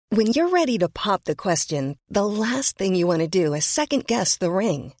When you're ready to pop the question, the last thing you want to do is second-guess the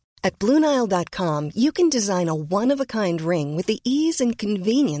ring. At BlueNile.com, you can design a one-of-a-kind ring with the ease and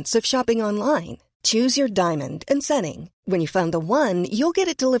convenience of shopping online. Choose your diamond and setting. When you find the one, you'll get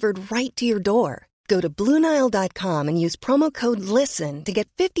it delivered right to your door. Go to BlueNile.com and use promo code LISTEN to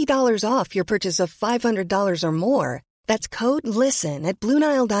get $50 off your purchase of $500 or more. That's code LISTEN at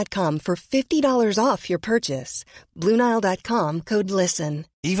BlueNile.com for $50 off your purchase. BlueNile.com, code LISTEN.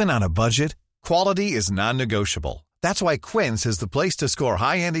 Even on a budget, quality is non-negotiable. That's why Quince is the place to score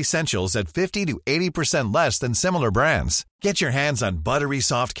high-end essentials at 50 to 80% less than similar brands. Get your hands on buttery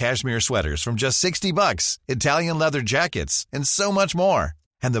soft cashmere sweaters from just $60, Italian leather jackets, and so much more.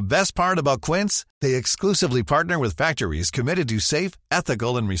 And the best part about Quince, they exclusively partner with factories committed to safe,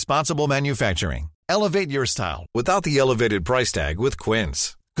 ethical, and responsible manufacturing. Elevate your style without the elevated price tag with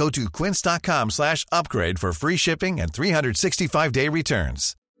Quince. Go to quince.com/upgrade for free shipping and 365-day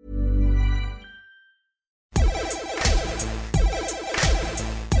returns.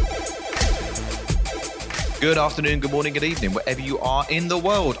 Good afternoon, good morning, good evening, wherever you are in the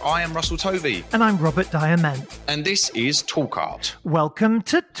world. I am Russell Tovey. And I'm Robert Diamond. And this is Talk Art. Welcome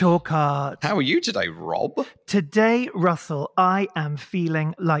to Talk Art. How are you today, Rob? Today, Russell, I am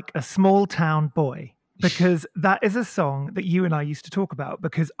feeling like a small town boy. Because that is a song that you and I used to talk about,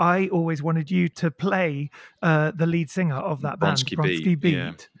 because I always wanted you to play the lead singer of that band, Bronski Beat.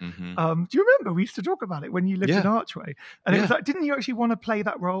 Yeah. Mm-hmm. Do you remember? We used to talk about it when you lived in Archway. And it was like, didn't you actually want to play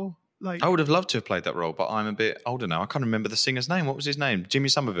that role? I would have loved to have played that role, but I'm a bit older now. I can't remember the singer's name. What was his name? Jimmy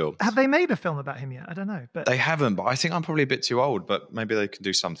Somerville. Have they made a film about him yet? I don't know. But they haven't, but I think I'm probably a bit too old, but maybe they can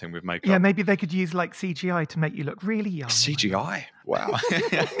do something with makeup. Yeah, maybe they could use like CGI to make you look really young. CGI? Wow.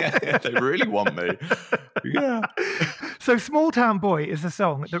 They really want me. Yeah. So Small Town Boy is a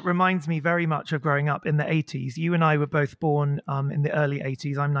song that reminds me very much of growing up in the 80s. You and I were both born in the early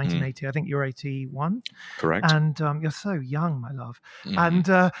 80s. I'm 1980. I think you're 81. Correct. And you're so young, my love. Mm-hmm.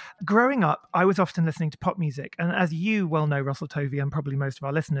 And growing up, I was often listening to pop music. And as you well know, Russell Tovey, and probably most of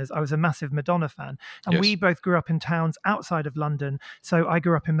our listeners, I was a massive Madonna fan. And we both grew up in towns outside of London. So I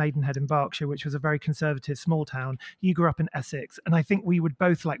grew up in Maidenhead in Berkshire, which was a very conservative small town. You grew up in Essex. And I think we would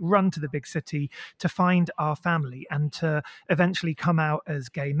both like run to the big city to find our family and to eventually come out as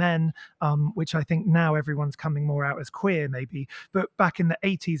gay men, which I think now everyone's coming more out as queer maybe. But back in the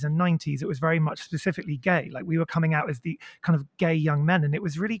 80s and 90s, it was very much specifically gay. Like we were coming out as the kind of gay young men. And it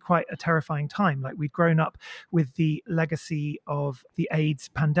was really quite a terrifying time. Like we'd grown up with the legacy of the AIDS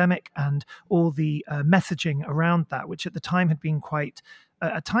pandemic and all the messaging around that, which at the time had been quite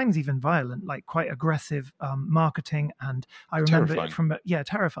at times even violent, like quite aggressive marketing. And I remember it from,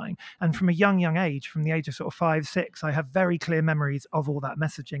 terrifying. And from a young age, from the age of sort of 5, 6, I have very clear memories of all that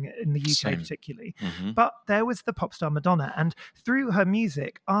messaging in the UK particularly. Mm-hmm. But there was the pop star Madonna. And through her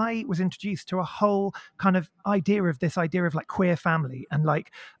music, I was introduced to a whole kind of idea of like queer family and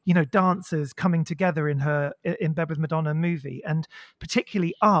like, you know, dancers coming together in her In Bed with Madonna movie, and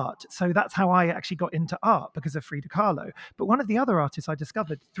particularly art. So that's how I actually got into art, because of Frida Kahlo. But one of the other artists I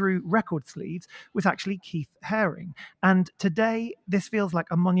discovered through record sleeves was actually Keith Haring. And today this feels like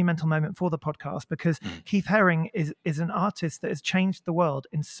a monumental moment for the podcast, because Keith Haring is an artist that has changed the world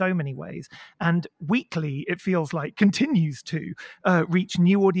in so many ways, and weekly it feels like continues to reach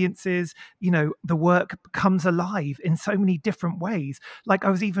new audiences. You know, the work comes alive in so many different ways. Like I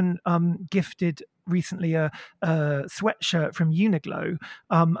was even gifted recently a sweatshirt from Uniqlo.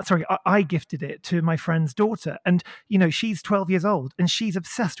 I gifted it to my friend's daughter, and you know, she's 12 years old and she's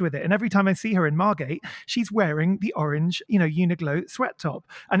obsessed with it, and every time I see her in Margate, she's wearing the orange, you know, Uniqlo sweat top,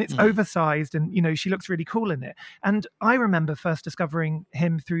 and it's oversized, and you know, she looks really cool in it. And I remember first discovering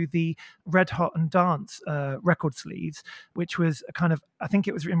him through the Red Hot and Dance record sleeves, which was a kind of, I think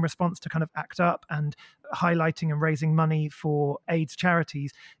it was in response to kind of ACT UP and highlighting and raising money for AIDS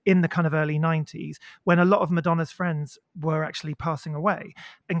charities in the kind of early 90s, when a lot of Madonna's friends were actually passing away,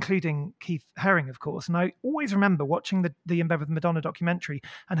 including Keith Haring, of course. And I always remember watching the In Bed with Madonna documentary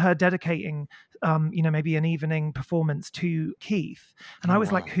and her dedicating, maybe an evening performance to Keith. And I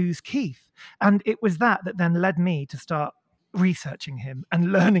was like, who's Keith? And it was that then led me to start researching him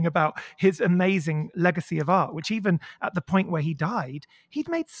and learning about his amazing legacy of art, which even at the point where he died, he'd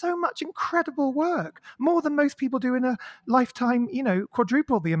made so much incredible work, more than most people do in a lifetime, you know,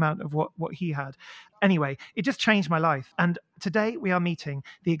 quadruple the amount of what he had. Anyway, it just changed my life. And today we are meeting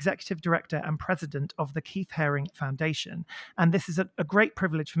the executive director and president of the Keith Haring Foundation. And this is a great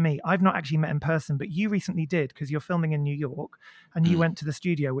privilege for me. I've not actually met in person, but you recently did, because you're filming in New York and you went to the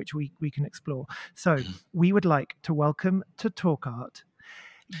studio, which we can explore. So we would like to welcome to Talk Art,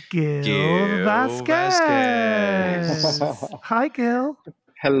 Gil Vasquez. Hi, Gil.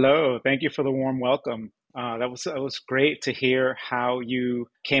 Hello. Thank you for the warm welcome. That was great to hear how you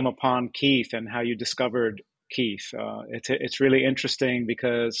came upon Keith and how you discovered Keith. It's really interesting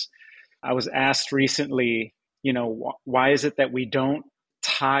because I was asked recently, why is it that we don't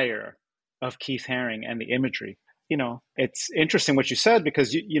tire of Keith Haring and the imagery? It's interesting what you said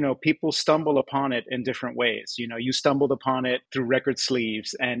because people stumble upon it in different ways. You stumbled upon it through record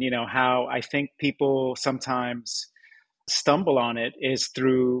sleeves, and how I think people sometimes stumble on it is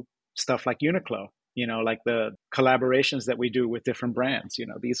through stuff like Uniqlo, like the collaborations that we do with different brands,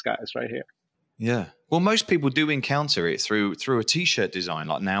 these guys right here. Yeah. Well, most people do encounter it through a t-shirt design.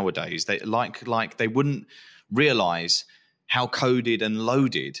 Like nowadays, they like they wouldn't realize how coded and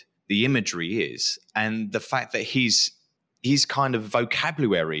loaded the imagery is, and the fact that his kind of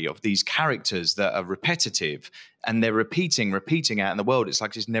vocabulary of these characters that are repetitive and they're repeating out in the world. It's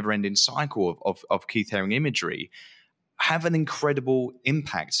like this never-ending cycle of Keith Haring imagery have an incredible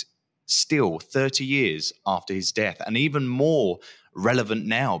impact still 30 years after his death, and even more relevant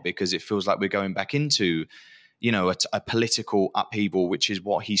now because it feels like we're going back into, a political upheaval, which is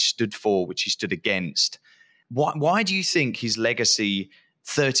what he stood for, which he stood against. Why do you think his legacy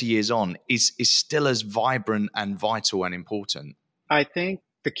 30 years on is still as vibrant and vital and important? I think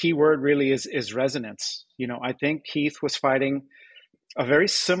the key word really is resonance. I think Keith was fighting a very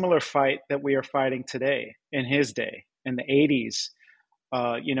similar fight that we are fighting today in his day. In the 80s,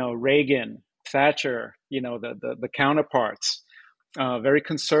 Reagan, Thatcher, the counterparts, very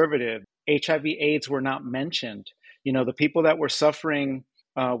conservative. HIV/AIDS were not mentioned. The people that were suffering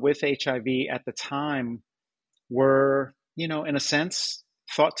with HIV at the time were, in a sense,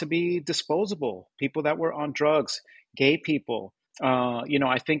 thought to be disposable. People that were on drugs, gay people.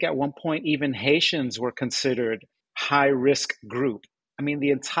 I think at one point even Haitians were considered high-risk group. I mean,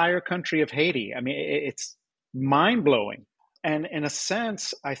 the entire country of Haiti. I mean, it's mind-blowing. And in a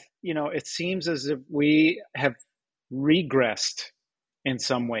sense, it seems as if we have regressed in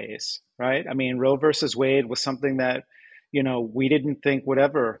some ways, right? I mean, Roe versus Wade was something that, we didn't think would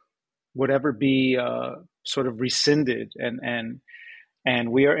ever be sort of rescinded. And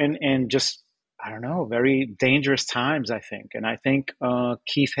we are in just, I don't know, very dangerous times, I think. And I think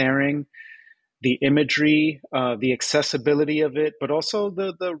Keith Haring, the imagery, the accessibility of it, but also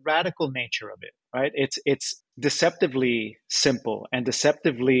the radical nature of it, right? It's deceptively simple and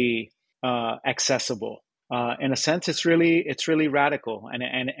deceptively accessible. In a sense, it's really radical.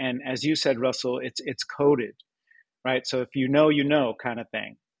 And as you said, Russell, it's coded, right? So if you know kind of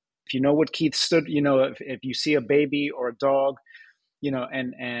thing. If you know what Keith stood, if you see a baby or a dog,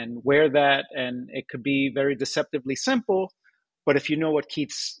 and wear that, and it could be very deceptively simple. But if you know what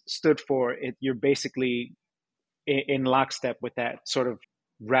Keith stood for, you're basically in lockstep with that sort of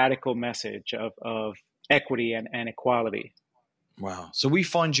radical message of equity and equality. Wow. So we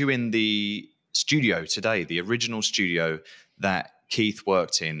find you in the studio today, the original studio that Keith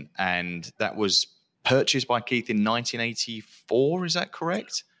worked in, and that was purchased by Keith in 1984. Is that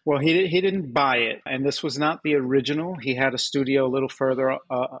correct? Well, he didn't buy it, and this was not the original. He had a studio a little further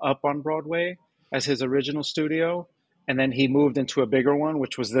up on Broadway as his original studio. And then he moved into a bigger one,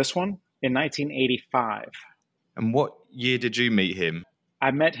 which was this one, in 1985. And what year did you meet him?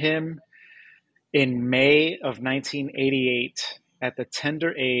 I met him in May of 1988 at the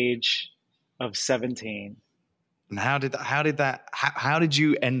tender age of 17. And how did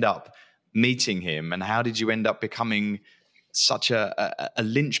you end up meeting him, and how did you end up becoming such a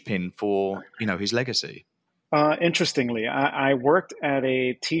linchpin for, his legacy? Interestingly, I worked at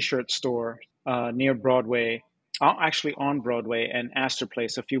a T-shirt store near Broadway, actually on Broadway and Astor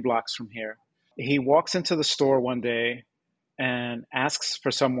Place, a few blocks from here. He walks into the store one day and asks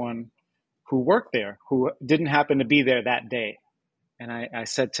for someone who worked there, who didn't happen to be there that day. And I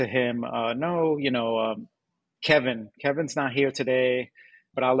said to him, no, Kevin's not here today,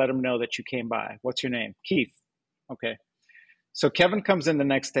 but I'll let him know that you came by. What's your name? Keith. Okay. So Kevin comes in the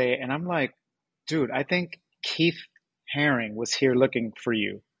next day, and I'm like, dude, I think Keith Haring was here looking for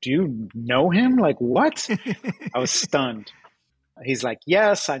you. Do you know him? Like, what? I was stunned. He's like,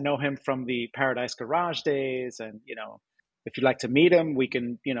 yes, I know him from the Paradise Garage days. And, if you'd like to meet him, we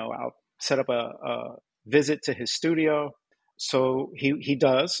can, I'll set up a visit to his studio. So he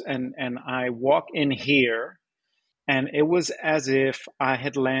does. And I walk in here, and it was as if I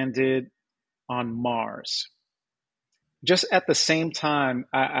had landed on Mars. Just at the same time,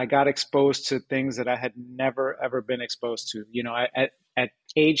 I got exposed to things that I had never, ever been exposed to. At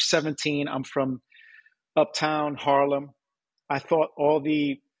age 17, I'm from uptown Harlem. I thought all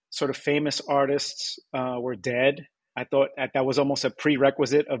the sort of famous artists were dead. I thought that was almost a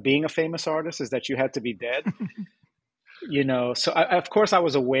prerequisite of being a famous artist, is that you had to be dead. So of course I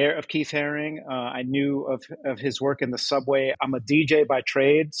was aware of Keith Haring. I knew of his work in the subway. I'm a DJ by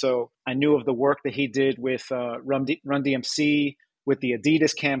trade, so I knew of the work that he did with Run DMC, with the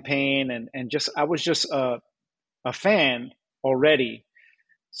Adidas campaign, and just I was just a fan already.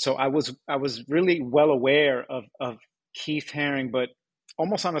 So I was really well aware of Keith Haring, but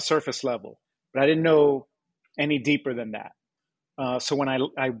almost on a surface level. But I didn't know any deeper than that. So when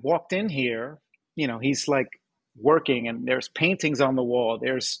I walked in here, he's like working, and there's paintings on the wall,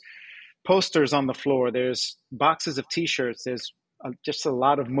 there's posters on the floor, there's boxes of T-shirts, there's just a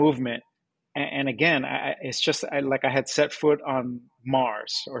lot of movement. And again, it's just like I had set foot on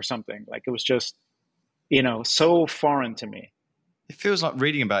Mars or something. Like it was just, so foreign to me. It feels like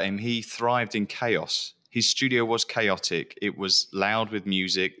reading about him, he thrived in chaos. His studio was chaotic. It was loud with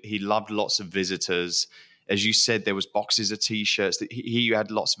music. He loved lots of visitors. As you said, there was boxes of T-shirts. That he had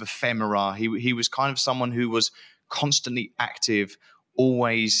lots of ephemera. He was kind of someone who was constantly active,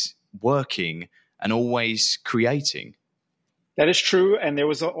 always working and always creating. That is true. And there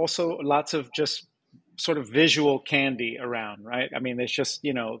was also lots of just sort of visual candy around, right? I mean, there's just,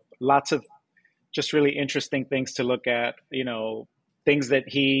 lots of just really interesting things to look at, things that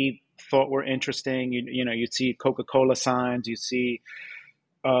he thought were interesting. You'd see Coca-Cola signs, you see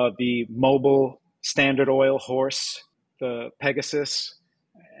the Mobil Standard Oil horse, the Pegasus,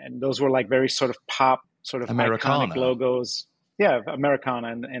 and those were like very sort of pop, sort of Americana. Iconic logos. Yeah,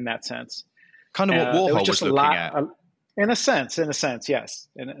 Americana in that sense. Kind of what Warhol was looking at. In a sense, yes.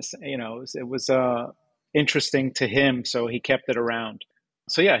 It was interesting to him, so he kept it around.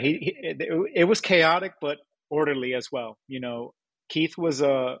 So yeah, it was chaotic but orderly as well. Keith was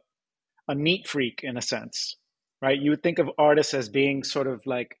a neat freak in a sense, right? You would think of artists as being sort of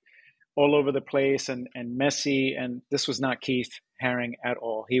like all over the place and messy, and this was not Keith Haring at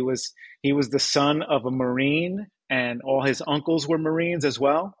all. He was the son of a Marine, and all his uncles were Marines as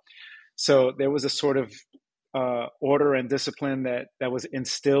well. So there was a sort of order and discipline that was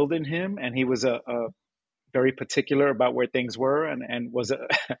instilled in him, and he was a very particular about where things were, and was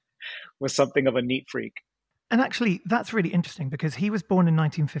was something of a neat freak. And actually, that's really interesting because he was born in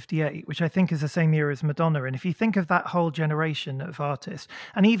 1958, which I think is the same year as Madonna. And if you think of that whole generation of artists,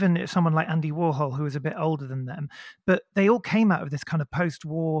 and even someone like Andy Warhol, who was a bit older than them, but they all came out of this kind of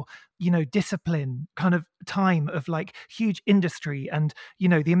post-war, discipline kind of time of like huge industry and,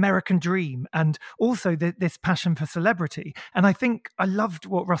 the American dream, and also this passion for celebrity. And I think I loved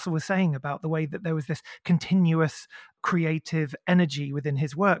what Russell was saying about the way that there was this continuous creative energy within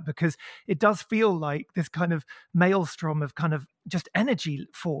his work, because it does feel like this kind of maelstrom of kind of just energy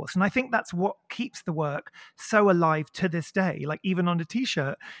force. And I think that's what keeps the work so alive to this day. Like even on a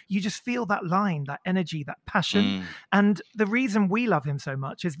T-shirt, you just feel that line, that energy, that passion. And the reason we love him so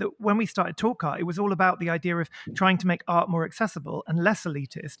much is that when we started Talk Art, it was all about the idea of trying to make art more accessible and less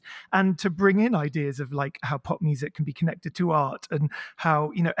elitist, and to bring in ideas of like how pop music can be connected to art and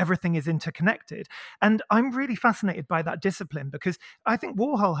how, everything is interconnected. And I'm really fascinated by that discipline, because I think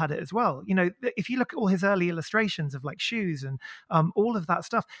Warhol had it as well. If you look at all his early illustrations of like shoes and all of that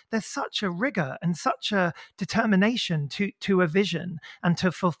stuff, there's such a rigor and such a determination to a vision and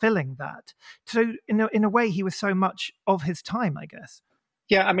to fulfilling that. So in a way, he was so much of his time, I guess.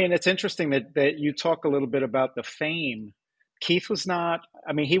 Yeah, I mean, it's interesting that you talk a little bit about the fame. Keith was not,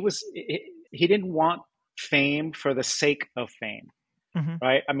 I mean, he didn't want fame for the sake of fame,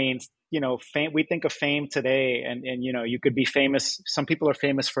 right? I mean, fame, we think of fame today and you could be famous. Some people are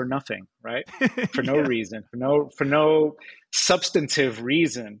famous for nothing, right? For no reason, for no substantive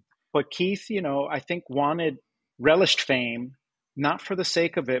reason. But Keith, I think relished fame, not for the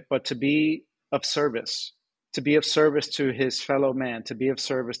sake of it, but to be of service to his fellow man, to be of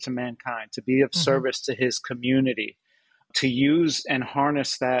service to mankind, to be of service to his community, to use and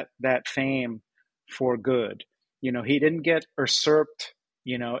harness that fame for good. He didn't get usurped.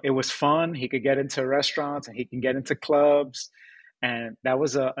 It was fun. He could get into restaurants and he can get into clubs, and that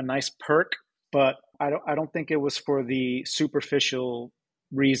was a nice perk. But I don't think it was for the superficial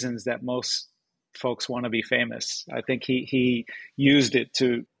reasons that most folks want to be famous. I think he used it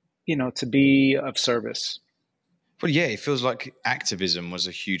to be of service. Well, yeah, it feels like activism was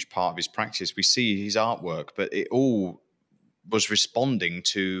a huge part of his practice. We see his artwork, but it all was responding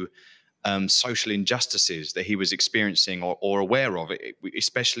to social injustices that he was experiencing or aware of,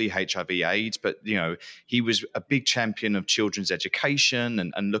 especially HIV/AIDS. But, he was a big champion of children's education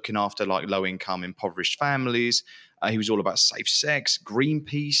and looking after like low-income, impoverished families. He was all about safe sex,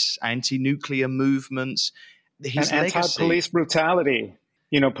 Greenpeace, anti-nuclear movements. His and anti-police brutality.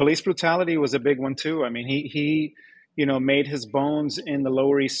 Police brutality was a big one too. I mean, he made his bones in the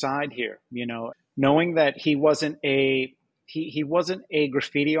Lower East Side here. knowing that he wasn't a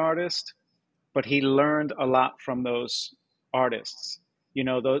graffiti artist, but he learned a lot from those artists. You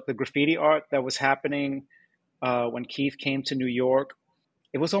know, the graffiti art that was happening when Keith came to New York,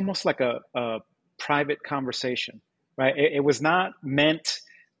 it was almost like a private conversation, right? It was not meant,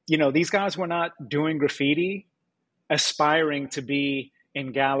 you know, these guys were not doing graffiti aspiring to be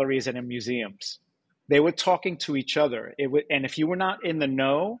in galleries and in museums. They were talking to each other. And if you were not in the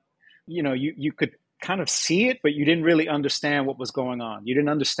know, you know, you could kind of see it, but you didn't really understand what was going on. You didn't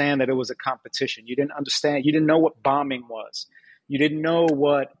understand that it was a competition. You didn't know what bombing was. You didn't know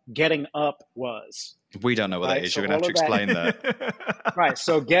what getting up was. We don't know what that is. You're going to have to explain that. Right.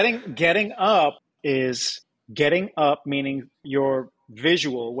 So getting up is getting up, meaning your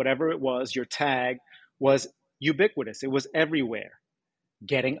visual, whatever it was, your tag was ubiquitous. It was everywhere.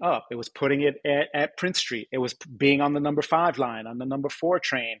 Getting up. It was putting it at Prince Street. It was being on the number 5 line, on the number 4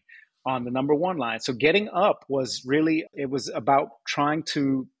 train, on the number 1 line. So getting up was really, it was about trying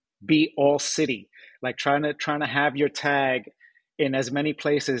to be all city, like trying to have your tag in as many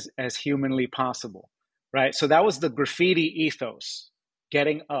places as humanly possible, right? So that was the graffiti ethos,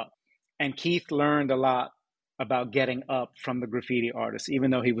 getting up. And Keith learned a lot about getting up from the graffiti artists,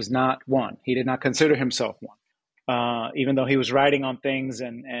 even though he was not one. He did not consider himself one. Even though he was writing on things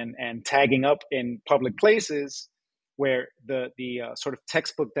and tagging up in public places where the sort of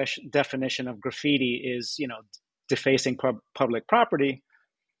textbook definition of graffiti is, you know, defacing public property.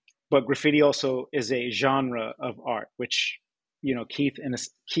 But graffiti also is a genre of art, which, you know,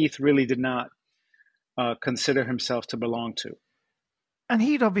 Keith really did not consider himself to belong to. And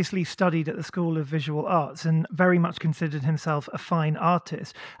he'd obviously studied at the School of Visual Arts and very much considered himself a fine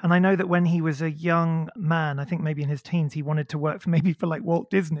artist. And I know that when he was a young man, I think maybe in his teens, he wanted to work for like Walt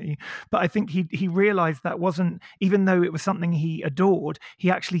Disney. But I think he realized that wasn't, even though it was something he adored,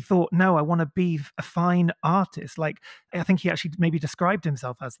 he actually thought, no, I want to be a fine artist. Like, I think he actually maybe described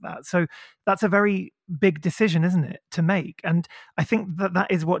himself as that. So that's a very big decision, isn't it, to make? And I think that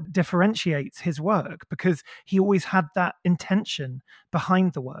is what differentiates his work, because he always had that intention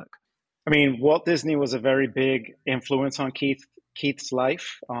behind the work. I mean, Walt Disney was a very big influence on Keith's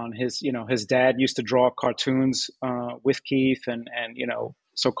life. On his, you know, his dad used to draw cartoons with Keith, and you know,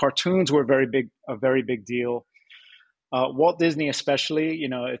 so cartoons were a very big deal. Walt Disney, especially, you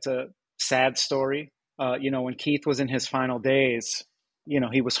know, it's a sad story. You know, when Keith was in his final days, you know,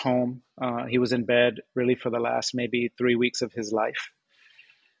 he was home. He was in bed really for the last maybe 3 weeks of his life.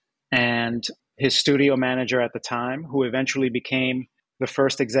 And his studio manager at the time, who eventually became the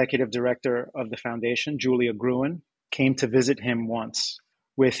first executive director of the foundation, Julia Gruen, came to visit him once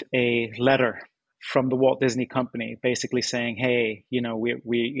with a letter from the Walt Disney Company, basically saying, "Hey, you know,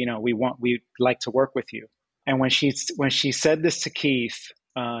 we'd like to work with you." And when she said this to Keith,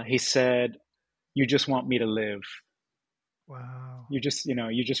 he said, "You just want me to live." Wow. You just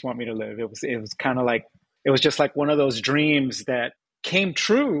want me to live. It was kind of like, it was just like one of those dreams that came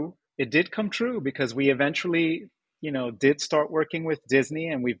true. It did come true, because we eventually, you know, did start working with Disney,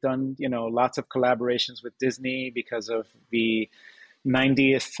 and we've done, you know, lots of collaborations with Disney because of the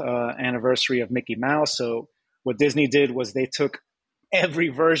 90th anniversary of Mickey Mouse. So what Disney did was they took every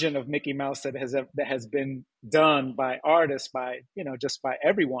version of Mickey Mouse that has been done by artists, just by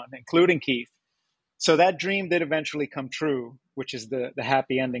everyone, including Keith. So that dream did eventually come true, which is the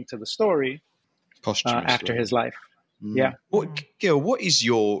happy ending to the story after his life. Yeah. Gil, what is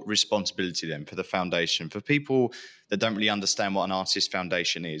your responsibility then for the foundation? For people that don't really understand what an artist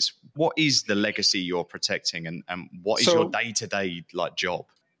foundation is, what is the legacy you're protecting, and what is your day-to-day job?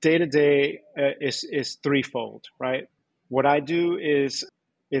 Day-to-day is threefold, right? What I do is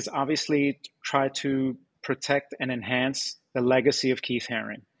obviously try to protect and enhance the legacy of Keith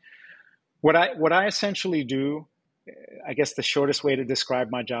Haring. What I essentially do, I guess the shortest way to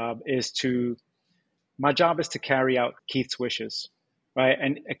describe my job is to carry out Keith's wishes, right?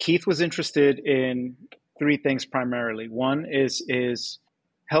 And Keith was interested in 3 things primarily. One is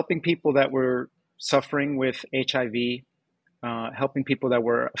helping people that were suffering with HIV, helping people that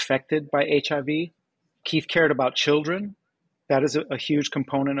were affected by HIV. Keith cared about children. That is a huge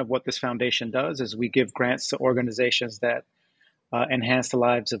component of what this foundation does, is we give grants to organizations that enhance the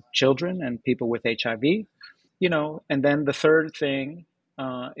lives of children and people with HIV, you know. And then the third thing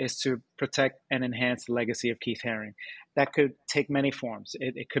is to protect and enhance the legacy of Keith Haring. That could take many forms.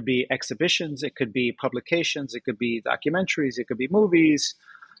 It could be exhibitions, it could be publications, it could be documentaries, it could be movies,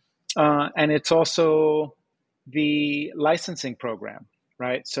 and it's also the licensing program,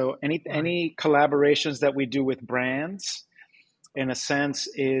 right? So any collaborations that we do with brands, in a sense,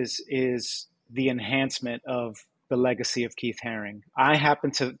 is the enhancement of the legacy of Keith Haring. I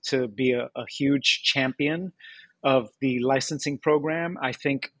happen to be a huge champion of the licensing program. I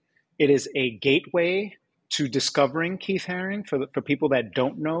think it is a gateway to discovering Keith Haring for people that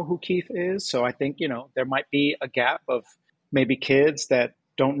don't know who Keith is. So I think, there might be a gap of maybe kids that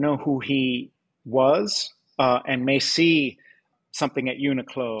don't know who he was and may see something at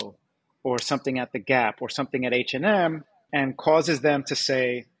Uniqlo or something at the Gap or something at H&M and causes them to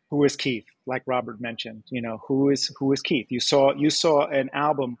say, who is Keith? Like Robert mentioned, who is Keith? You saw an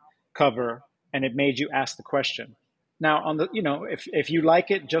album cover and it made you ask the question. Now, on the if you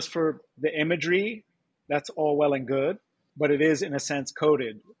like it just for the imagery, that's all well and good, but it is in a sense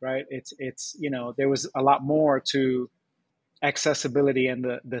coded, right? It's there was a lot more to accessibility and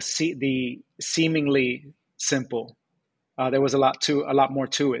the seemingly simple. There was a lot more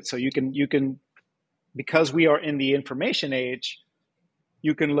to it. So you can because we are in the information age,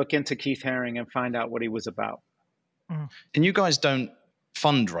 you can look into Keith Haring and find out what he was about. And you guys don't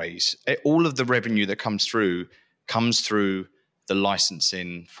fundraise. All of the revenue that comes through the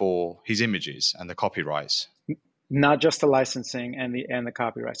licensing for his images and the copyrights. Not just the licensing and the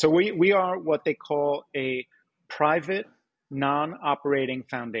copyright. So we are what they call a private non-operating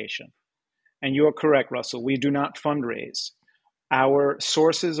foundation. And you are correct, Russell. We do not fundraise. Our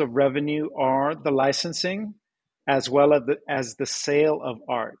sources of revenue are the licensing as well as the sale of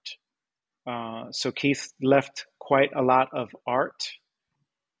art. So Keith left quite a lot of art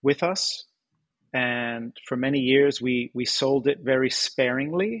with us. And for many years, we sold it very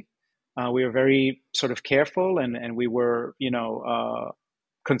sparingly. We were very sort of careful and we were,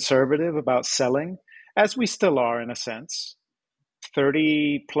 conservative about selling, as we still are in a sense.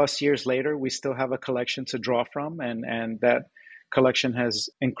 30 plus years later, we still have a collection to draw from, and that collection has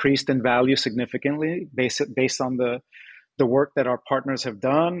increased in value significantly based on the work that our partners have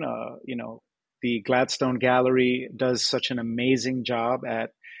done. The Gladstone Gallery does such an amazing job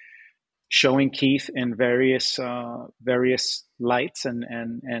at showing Keith in various lights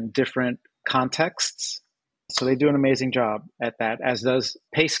and different contexts. So they do an amazing job at that, as does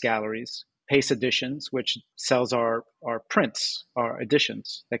Pace Galleries, Pace Editions, which sells our prints, our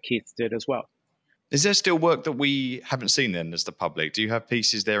editions that Keith did as well. Is there still work that we haven't seen then as the public? Do you have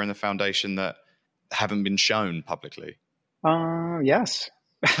pieces there in the foundation that haven't been shown publicly? Yes.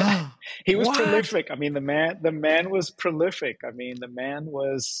 He was prolific. I mean, the man was prolific. I mean, the man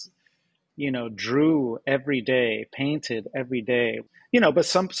was, drew every day, painted every day, but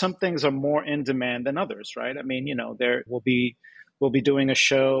some things are more in demand than others, right? I mean, we'll be doing a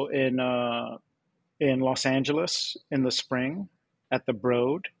show in Los Angeles in the spring at the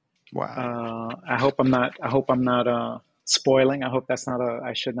Broad. Wow. I hope I'm not spoiling. I hope that's not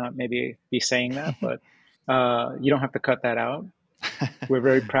I should not maybe be saying that, but you don't have to cut that out. We're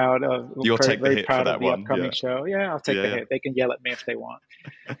very proud of. You'll take the hit for that the one. upcoming show. Yeah, I'll take the hit. They can yell at me if they want.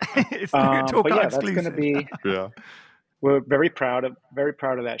 It's but yeah, that's going to be. Yeah. We're very proud of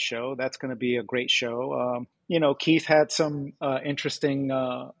that show. That's going to be a great show. Keith had some interesting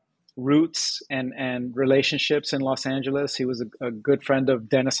roots and relationships in Los Angeles. He was a good friend of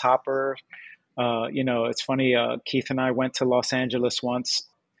Dennis Hopper. It's funny. Keith and I went to Los Angeles once,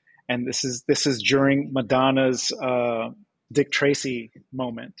 and this is during Madonna's Dick Tracy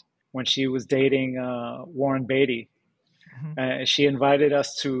moment when she was dating Warren Beatty. Mm-hmm. She invited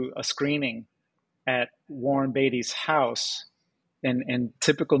us to a screening at Warren Beatty's house. And in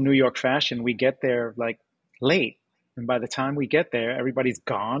typical New York fashion, we get there like late. And by the time we get there, everybody's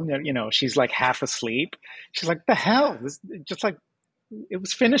gone. She's like half asleep. She's like, the hell? It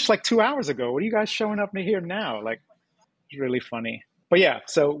was finished like 2 hours ago. What are you guys showing up here now? Like, it's really funny. But yeah,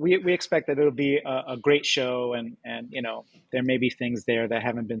 so we expect that it'll be a great show, and there may be things there that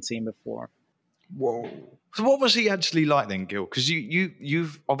haven't been seen before. Whoa! So what was he actually like then, Gil? Because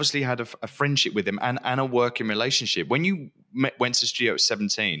you've obviously had a friendship with him and a working relationship. When you went to the studio at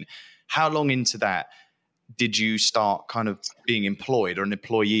 17, how long into that did you start kind of being employed or an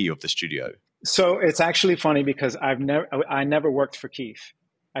employee of the studio? So it's actually funny because I never worked for Keith.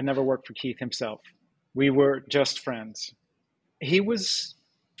 I never worked for Keith himself. We were just friends. He was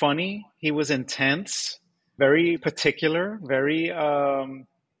funny. He was intense, very particular, very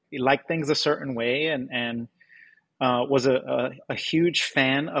he liked things a certain way, and was a huge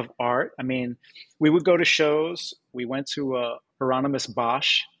fan of art. I mean, we would go to shows. We went to a Hieronymus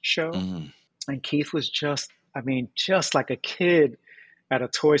Bosch show, and Keith was just like a kid at a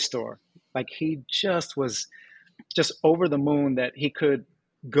toy store. Like he just was just over the moon that he could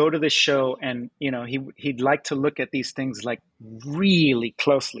go to the show, and he'd like to look at these things like really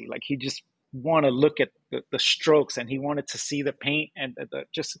closely. Like he just want to look at the strokes, and he wanted to see the paint, and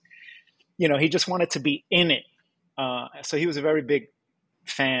he just wanted to be in it. So he was a very big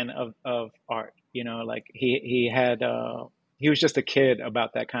fan of art. Like he was just a kid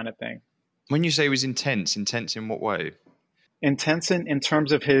about that kind of thing. When you say he was intense in what way? Intense in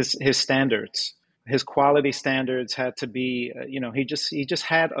terms of his standards. His quality standards had to be, he just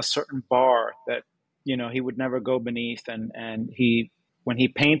had a certain bar that, he would never go beneath. And when he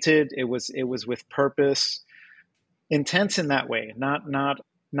painted, it was with purpose. Intense in that way, not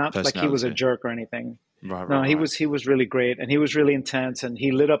like he was a jerk or anything. Right. He was really great, and he was really intense, and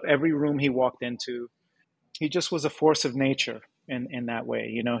he lit up every room he walked into. He just was a force of nature in that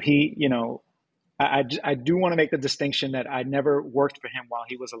way. I do want to make the distinction that I never worked for him while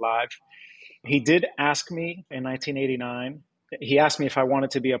he was alive. He did ask me in 1989. He asked me if I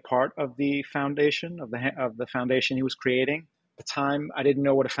wanted to be a part of the foundation of the foundation he was creating. At the time, I didn't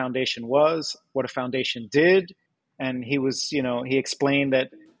know what a foundation was, what a foundation did, and he explained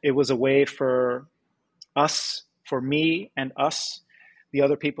that it was a way for us, for me and us, the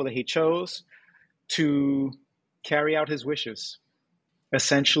other people that he chose, to carry out his wishes.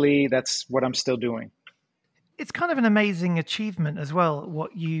 Essentially, that's what I'm still doing. It's kind of an amazing achievement as well,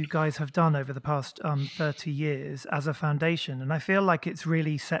 what you guys have done over the past 30 years as a foundation. And I feel like it's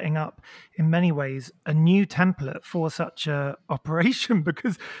really setting up, in many ways, a new template for such a operation,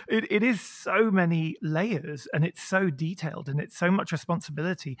 because it is so many layers and it's so detailed and it's so much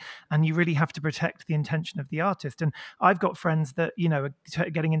responsibility. And you really have to protect the intention of the artist. And I've got friends that, are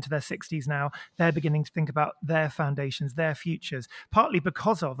getting into their 60s now. They're beginning to think about their foundations, their futures, partly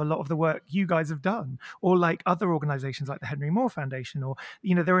because of a lot of the work you guys have done, or like other organizations like the Henry Moore Foundation, or,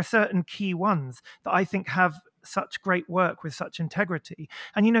 there are certain key ones that I think have such great work with such integrity.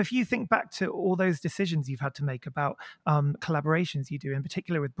 And, if you think back to all those decisions you've had to make about collaborations you do, in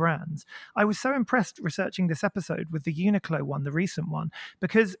particular with brands, I was so impressed researching this episode with the Uniqlo one, the recent one,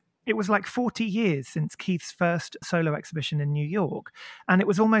 because it was like 40 years since Keith's first solo exhibition in New York. And it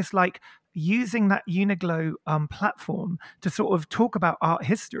was almost like using that Uniqlo platform to sort of talk about art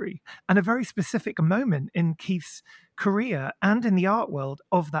history and a very specific moment in Keith's career and in the art world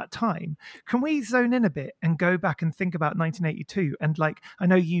of that time. Can we zone in a bit and go back and think about 1982? And I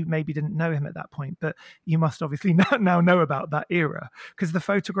know you maybe didn't know him at that point, but you must obviously now know about that era, because the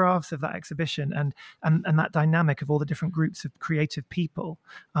photographs of that exhibition and that dynamic of all the different groups of creative people,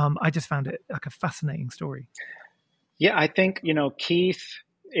 I just found it like a fascinating story. Yeah, I think, Keith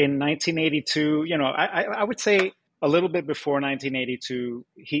in 1982, I would say a little bit before 1982,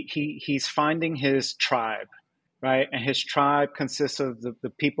 he's finding his tribe, right? And his tribe consists of the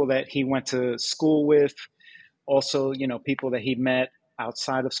people that he went to school with, also, people that he met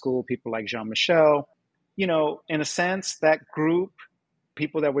outside of school, people like Jean-Michel. In a sense, that group,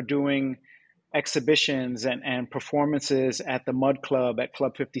 people that were doing exhibitions and performances at the Mud Club, at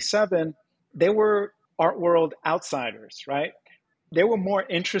Club 57, they were art world outsiders, right? They were more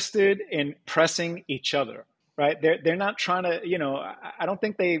interested in pressing each other, right? They're not trying to, I don't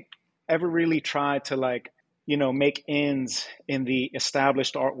think they ever really tried to make ends in the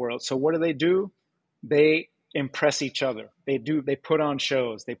established art world. So what do? They impress each other. They put on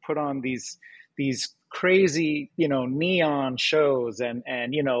shows. They put on these crazy, neon shows and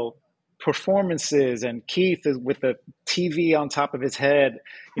performances. And Keith is with the TV on top of his head.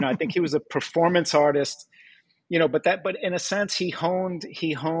 I think he was a performance artist. But in a sense, he honed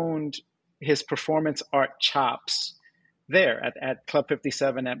his performance art chops there at Club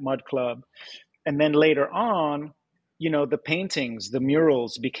 57, at Mud Club. And then later on, the paintings, the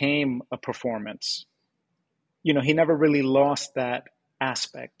murals became a performance. He never really lost that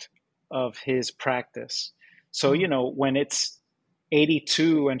aspect of his practice. So, when it's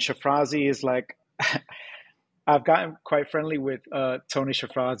 82 and Shafrazi is like, I've gotten quite friendly with Tony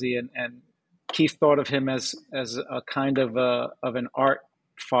Shafrazi, and Keith thought of him as a kind of an art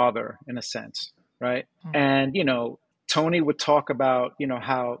father in a sense, right? And, Tony would talk about,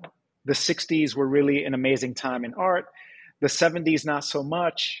 how the 60s were really an amazing time in art, the 70s not so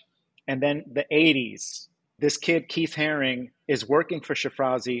much, and then the 80s. This kid, Keith Haring, is working for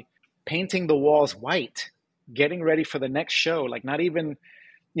Shafrazi, painting the walls white, getting ready for the next show, not even,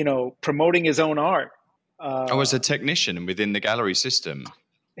 promoting his own art. As a technician within the gallery system.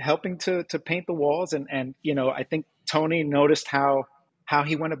 Helping to paint the walls. And I think Tony noticed how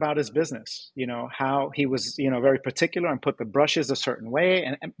he went about his business, how he was, very particular and put the brushes a certain way.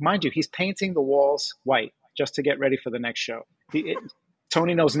 And mind you, he's painting the walls white just to get ready for the next show.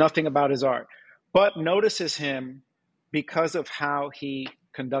 Tony knows nothing about his art, but notices him because of how he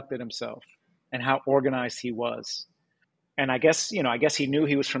conducted himself and how organized he was. And I guess he knew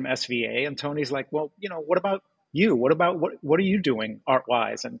he was from SVA, and Tony's like, well, what about you? What are you doing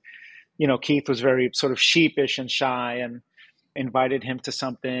art-wise? And, Keith was very sort of sheepish and shy and invited him to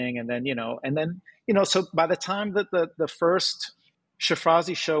something. And then, so by the time that the first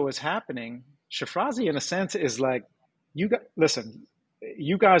Shafrazi show is happening, Shafrazi, in a sense, is like, listen,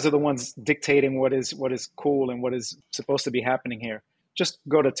 you guys are the ones dictating what is cool and what is supposed to be happening here. Just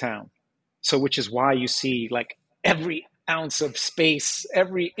go to town. So, which is why you see like every ounce of space,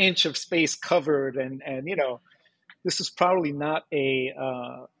 every inch of space covered. And this is probably not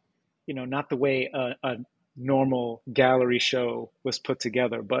not the way a normal gallery show was put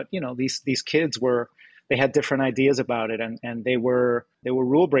together. But, these kids they had different ideas about it, and they were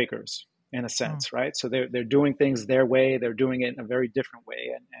rule breakers in a sense, right? So they're doing things their way. They're doing it in a very different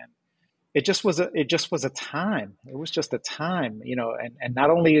way. And it just was a time. It was just a time, and not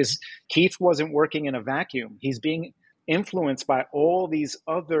only is Keith wasn't working in a vacuum, he's being influenced by all these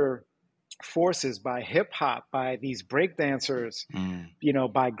other forces, by hip hop, by these breakdancers,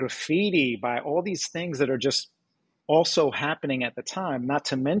 by graffiti, by all these things that are just also happening at the time, not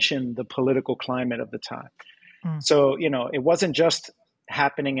to mention the political climate of the time. So, it wasn't just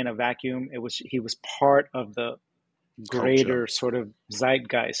happening in a vacuum. He was part of the greater sort of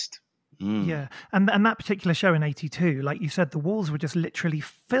zeitgeist. Yeah. And that particular show in 82, like you said, the walls were just literally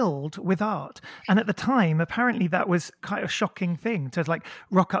filled with art. And at the time, apparently that was quite a shocking thing to like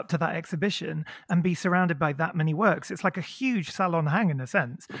rock up to that exhibition and be surrounded by that many works. It's like a huge salon hang in a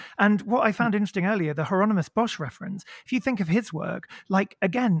sense. And what I found interesting earlier, the Hieronymus Bosch reference, if you think of his work, like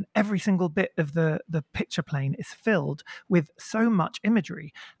again, every single bit of the picture plane is filled with so much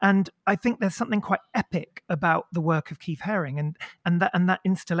imagery. And I think there's something quite epic about the work of Keith Haring and that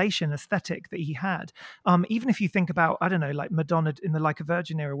installation aesthetic that he had. Even if you think about, I don't know, like Madonna in the Like a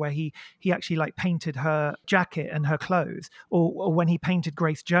Virgin era, where he actually like painted her jacket and her clothes, or when he painted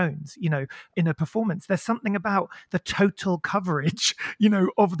Grace Jones, in a performance, there's something about the total coverage,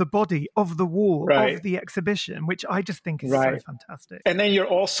 of the body, of the wall, of the exhibition, which I just think is so fantastic. And then you're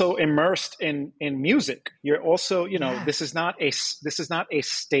also immersed in music. You're also, this is not a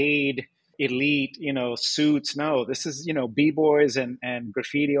staid elite, suits. No, this is, b-boys and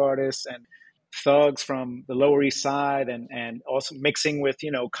graffiti artists and thugs from the Lower East Side, and also mixing with,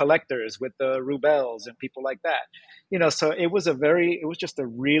 collectors, with the Rubels and people like that, so it was just a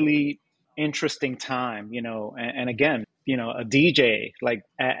really interesting time, and again, a DJ like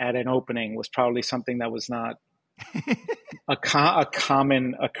at an opening was probably something that was not a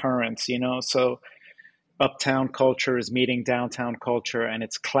common occurrence, so uptown culture is meeting downtown culture, and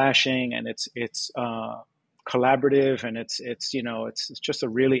it's clashing, and it's collaborative, and it's just a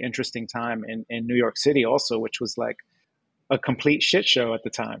really interesting time in New York City also, which was like a complete shit show at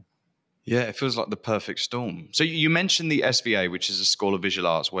the time. Yeah, it feels like the perfect storm. So you mentioned the SVA, which is a School of Visual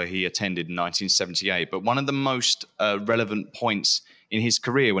Arts where he attended in 1978, but one of the most relevant points in his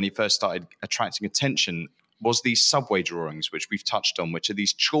career when he first started attracting attention was these subway drawings, which we've touched on, which are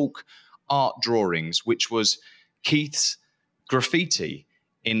these chalk art drawings, which was Keith's graffiti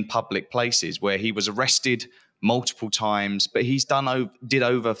in public places, where he was arrested multiple times, but he's did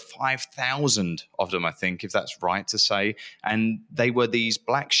over 5,000 of them, I think, if that's right to say. And they were these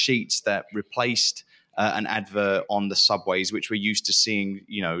black sheets that replaced an advert on the subways, which we're used to seeing,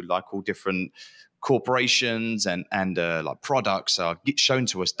 like all different corporations and like products are shown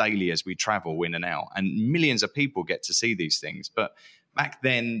to us daily as we travel in and out. And millions of people get to see these things. But back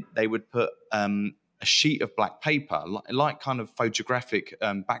then, they would put a sheet of black paper, like kind of photographic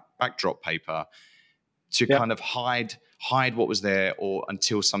backdrop paper, to kind of hide what was there, or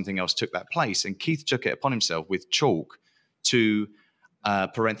until something else took that place. And Keith took it upon himself with chalk to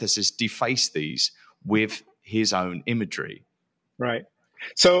deface these with his own imagery. Right.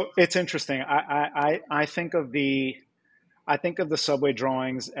 So it's interesting. I think of the subway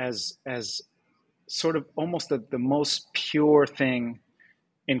drawings as sort of almost the most pure thing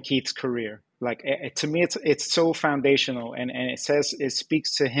in Keith's career. Like to me, it's so foundational, and it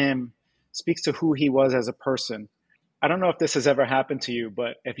speaks to who he was as a person. I don't know if this has ever happened to you,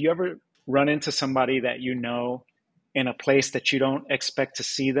 but if you ever run into somebody that in a place that you don't expect to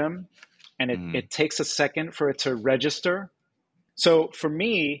see them, and it takes a second for it to register. So for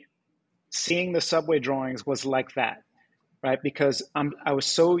me, seeing the subway drawings was like that, right? Because I was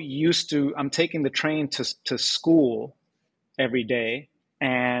so used to, I'm taking the train to school every day,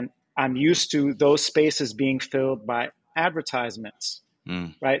 and I'm used to those spaces being filled by advertisements,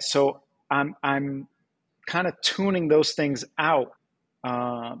 right? So I'm kind of tuning those things out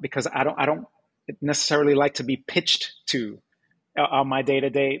because I don't necessarily like to be pitched to on my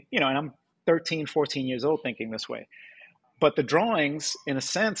day-to-day, and I'm 13, 14 years old thinking this way. But the drawings, in a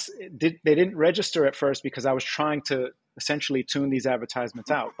sense, they didn't register at first because I was trying to essentially tune these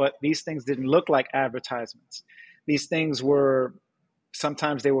advertisements out. But these things didn't look like advertisements. These things were,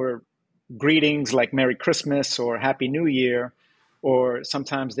 sometimes they were greetings like Merry Christmas or Happy New Year, or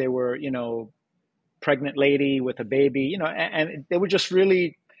sometimes they were, pregnant lady with a baby, and they were just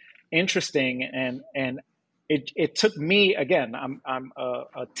really interesting. And it took me, again, I'm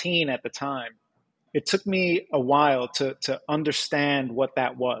a teen at the time. It took me a while to understand what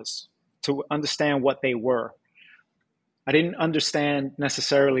that was, to understand what they were. I didn't understand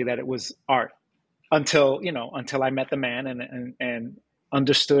necessarily that it was art until I met the man and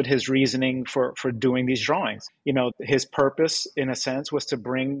understood his reasoning for doing these drawings. His purpose, in a sense, was to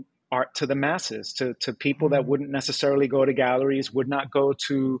bring art to the masses, to people that wouldn't necessarily go to galleries, would not go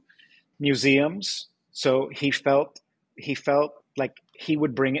to museums. So he felt like he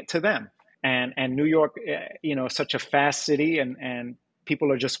would bring it to them. And New York, such a fast city, and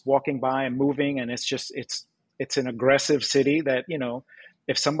people are just walking by and moving, and it's an aggressive city that,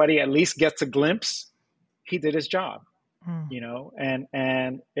 if somebody at least gets a glimpse, he did his job.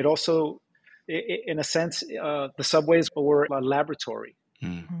 And it also, in a sense, the subways were a laboratory,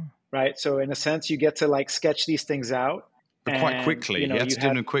 right? So in a sense, you get to like sketch these things out. But quite quickly, he had to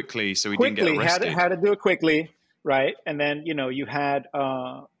do them quickly so he didn't get arrested. Had to do it quickly, right? And then, you had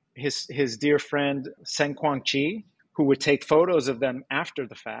his dear friend, Sen Kwang-chi, who would take photos of them after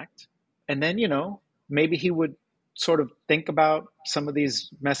the fact. And then, maybe he would sort of think about some of these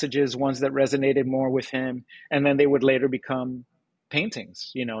messages, ones that resonated more with him, and then they would later become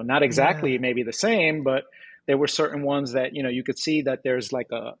paintings, not exactly maybe the same, but there were certain ones that, you could see that there's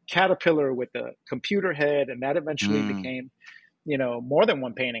like a caterpillar with a computer head, and that eventually became, more than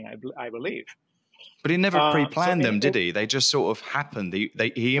one painting, I believe. But he never pre-planned them, did he? They just sort of happened.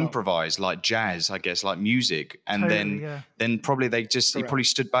 He improvised like jazz, I guess, like music. And then probably he probably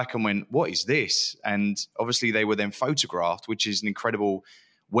stood back and went, what is this? And obviously they were then photographed, which is an incredible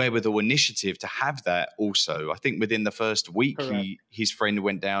wherewithal initiative to have that also. I think within the first week, his friend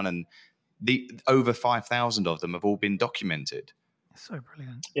went down, and over 5,000 of them have all been documented. So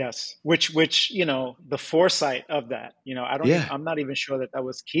brilliant. Yes. Which, the foresight of that, I'm not even sure that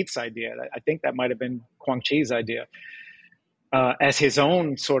was Keith's idea. I think that might've been Kwang-chi's idea, as his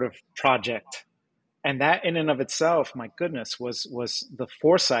own sort of project. And that in and of itself, my goodness, was the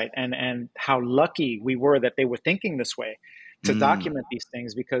foresight and how lucky we were that they were thinking this way to document these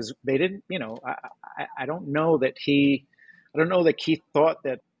things, because they didn't, I don't know that Keith thought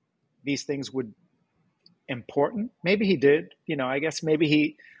that these things would important. Maybe he did, I guess maybe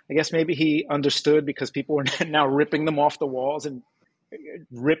he understood, because people were now ripping them off the walls and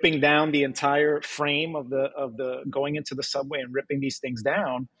ripping down the entire frame of the going into the subway and ripping these things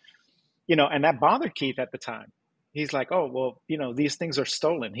down, and that bothered Keith at the time. He's like, oh, well, these things are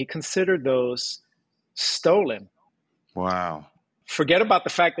stolen. He considered those stolen. Wow. Forget about the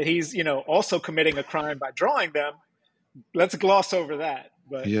fact that he's, also committing a crime by drawing them. Let's gloss over that.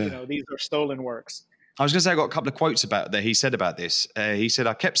 But, these are stolen works. I was going to say, I got a couple of quotes about that he said about this. He said,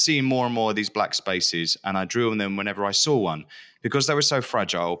 I kept seeing more and more of these black spaces, and I drew on them whenever I saw one. Because they were so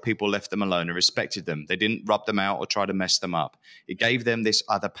fragile, people left them alone and respected them. They didn't rub them out or try to mess them up. It gave them this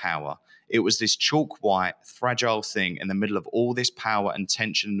other power. It was this chalk white, fragile thing in the middle of all this power and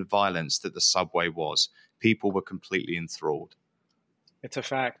tension and violence that the subway was. People were completely enthralled. It's a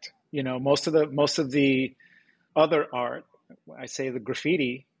fact. Most of the other art, I say the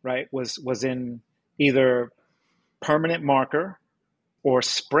graffiti, right, was in either permanent marker or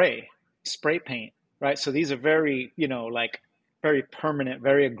spray paint, right? So these are very, very permanent,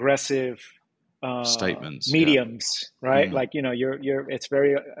 very aggressive statements, mediums, right? Like, it's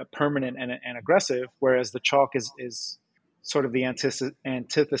very permanent and aggressive, whereas the chalk is sort of the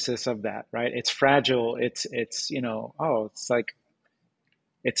antithesis of that, right? It's fragile. It's like,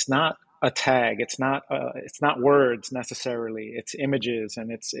 it's not a tag. It's not words necessarily. It's images,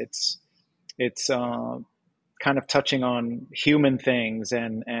 and it's kind of touching on human things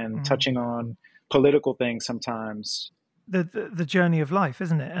and touching on political things sometimes. The journey of life,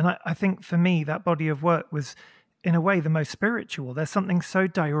 isn't it? And I think for me, that body of work was, in a way, the most spiritual. There's something so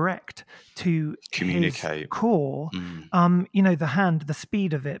direct to communicate his core, the hand, the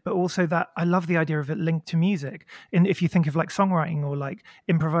speed of it, but also that I love the idea of it linked to music. And if you think of like songwriting or like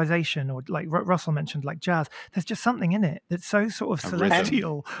improvisation or like Russell mentioned, like jazz, there's just something in it that's so sort of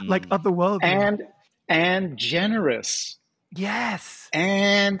celestial, like otherworldly. And generous. Yes.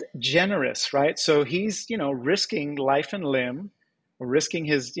 And generous, right? So he's, risking life and limb, or risking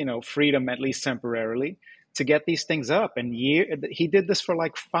his, freedom, at least temporarily, to get these things up. And he did this for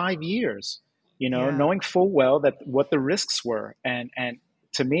like 5 years, knowing full well that what the risks were. And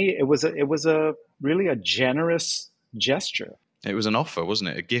to me, it was a really a generous gesture. It was an offer, wasn't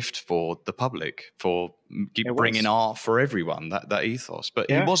it? A gift for the public, for bringing art for everyone, that ethos.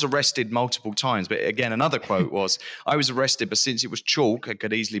 But he was arrested multiple times. But again, another quote was, I was arrested, but since it was chalk and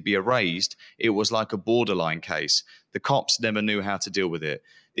could easily be erased, it was like a borderline case. The cops never knew how to deal with it.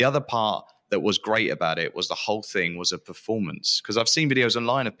 The other part that was great about it was the whole thing was a performance. Because I've seen videos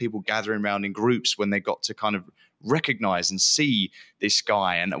online of people gathering around in groups when they got to kind of recognize and see this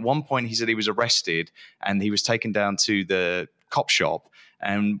guy. And at one point he said he was arrested and he was taken down to the cop shop,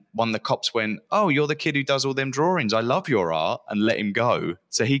 and one of the cops went, oh, you're the kid who does all them drawings, I love your art, and let him go.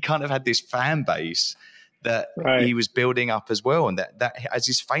 So he kind of had this fan base that he was building up as well, and that as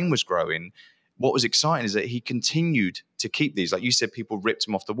his fame was growing, what was exciting is that he continued to keep these. Like you said, people ripped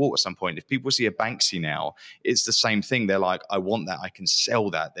him off the wall at some point. If people see a Banksy now, it's the same thing. They're like, I want that, I can sell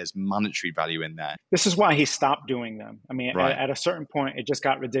that, there's monetary value in that. This is why he stopped doing them. I mean, at a certain point it just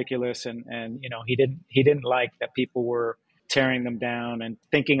got ridiculous, and he didn't like that people were tearing them down and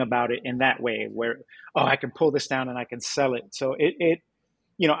thinking about it in that way where, oh, I can pull this down and I can sell it. So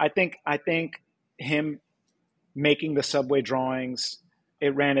I think him making the subway drawings,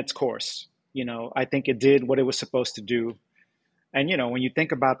 it ran its course. I think it did what it was supposed to do. And, when you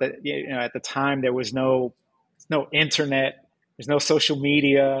think about that, at the time there was no internet, there's no social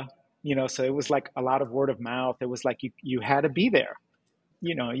media, so it was like a lot of word of mouth. It was like you had to be there.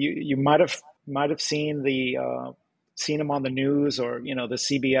 You might have seen him on the news or, the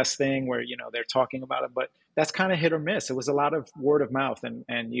CBS thing where, they're talking about it, but that's kind of hit or miss. It was a lot of word of mouth and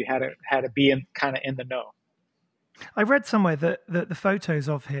you had to be kind of in the know. I read somewhere that the photos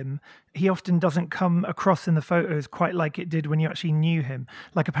of him, he often doesn't come across in the photos quite like it did when you actually knew him.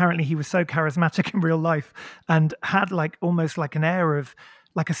 Like apparently he was so charismatic in real life and had like almost like an air of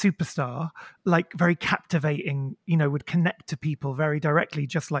like a superstar, like very captivating, would connect to people very directly,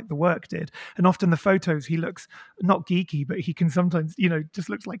 just like the work did. And often the photos, he looks not geeky, but he can sometimes, just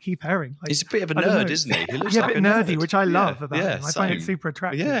looks like Keith Haring. Like, he's a bit of a nerd, isn't he? He looks like a bit nerdy, nerd. which I love about him. I find it super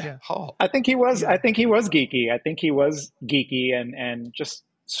attractive. Yeah. Hot. I think he was geeky. I think he was geeky and just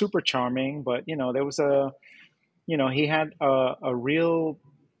super charming. But, there was he had a real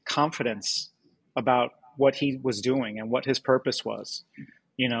confidence about what he was doing and what his purpose was.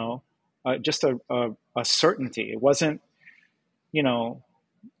 Just a certainty. It wasn't,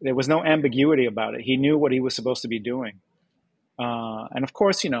 there was no ambiguity about it. He knew what he was supposed to be doing. And of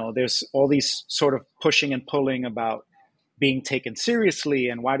course, there's all these sort of pushing and pulling about being taken seriously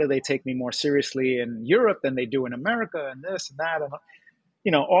and why do they take me more seriously in Europe than they do in America and this and that. And,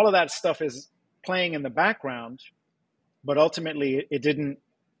 all of that stuff is playing in the background, but ultimately it didn't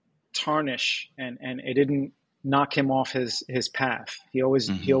tarnish and it didn't knock him off his path. He always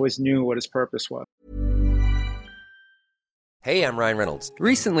knew what his purpose was. Hey, I'm Ryan Reynolds.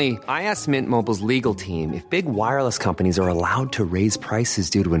 Recently, I asked Mint Mobile's legal team if big wireless companies are allowed to raise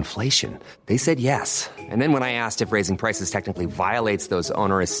prices due to inflation. They said yes. And then when I asked if raising prices technically violates those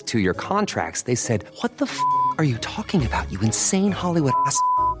onerous 2-year contracts, they said, "What the f*** are you talking about, you insane Hollywood ass?"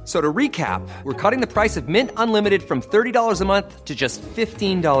 So to recap, we're cutting the price of Mint Unlimited from $30 a month to just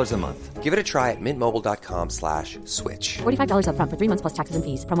 $15 a month. Give it a try at mintmobile.com/switch. $45 up front for 3 months plus taxes and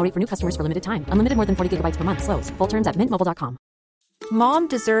fees. Promo rate for new customers for limited time. Unlimited more than 40 gigabytes per month. Slows full terms at mintmobile.com. Mom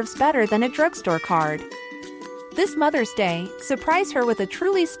deserves better than a drugstore card. This Mother's Day, surprise her with a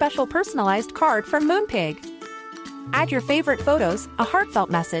truly special personalized card from Moonpig. Add your favorite photos, a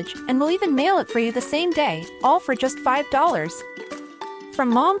heartfelt message, and we'll even mail it for you the same day, all for just $5. From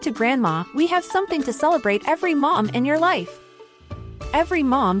mom to grandma, we have something to celebrate every mom in your life. Every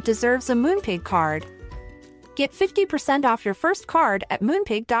mom deserves a Moonpig card. Get 50% off your first card at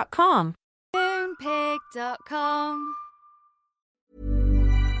Moonpig.com. Moonpig.com.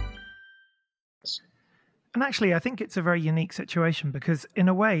 And actually, I think it's a very unique situation because in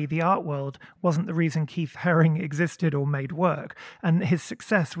a way, the art world wasn't the reason Keith Haring existed or made work. And his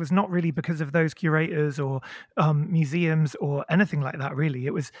success was not really because of those curators or museums or anything like that, really.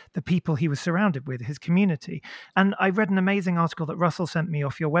 It was the people he was surrounded with, his community. And I read an amazing article that Russell sent me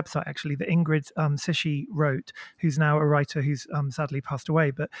off your website, actually, that Ingrid Sishi wrote, who's now a writer who's sadly passed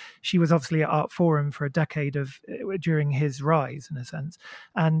away. But she was obviously at Art Forum for a decade during his rise, in a sense.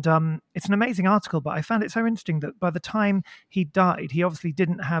 And it's an amazing article, but I found it so interesting that by the time he died, he obviously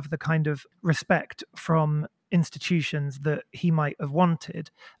didn't have the kind of respect from institutions that he might have wanted,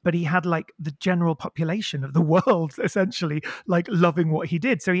 but he had like the general population of the world essentially like loving what he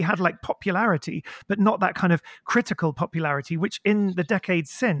did. So he had like popularity, but not that kind of critical popularity, which in the decades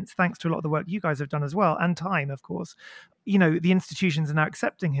since, thanks to a lot of the work you guys have done as well, and time, of course, the institutions are now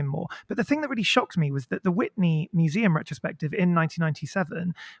accepting him more. But the thing that really shocked me was that the Whitney Museum retrospective in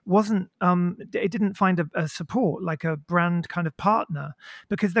 1997 it didn't find a support, like a brand kind of partner,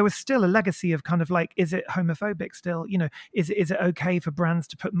 because there was still a legacy of kind of like, is it homophobic still? Is it okay for brands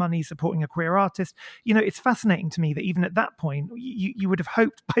to put money supporting a queer artist? It's fascinating to me that even at that point, you would have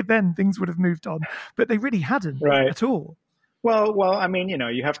hoped by then things would have moved on, but they really hadn't at all. Well, I mean,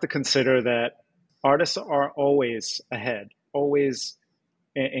 you have to consider that artists are always ahead, always,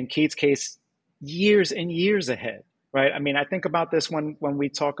 in Keith's case, years and years ahead, right? I mean, I think about this when we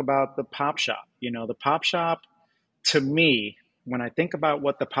talk about the Pop Shop. The Pop Shop, to me, when I think about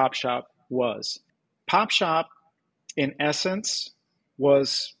what the Pop Shop was, Pop Shop, in essence,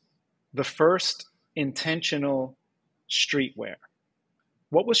 was the first intentional streetwear.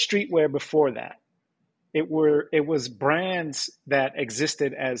 What was streetwear before that? It was brands that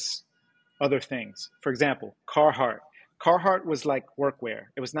existed as other things. For example, Carhartt. Carhartt was like workwear.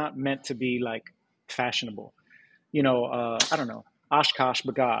 It was not meant to be like fashionable. I don't know, Oshkosh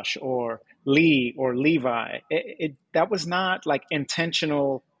B'gosh or Lee or Levi. That was not like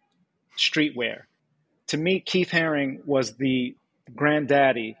intentional streetwear. To me, Keith Haring was the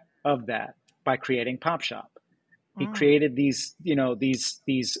granddaddy of that by creating Pop Shop. He created these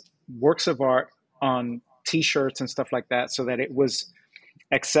works of art on T-shirts and stuff like that, so that it was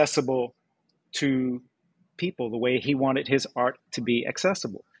accessible to people the way he wanted his art to be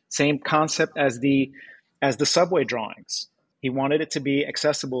accessible. Same concept as the subway drawings. He wanted it to be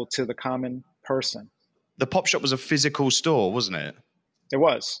accessible to the common person. The Pop Shop was a physical store, wasn't it? It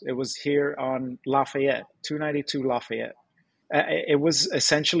was. It was here on Lafayette, 292 Lafayette. It was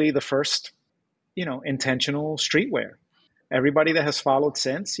essentially the first, intentional streetwear. Everybody that has followed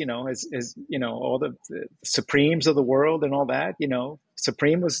since, is all the Supremes of the world and all that,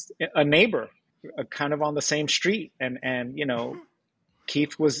 Supreme was a neighbor, kind of on the same street. And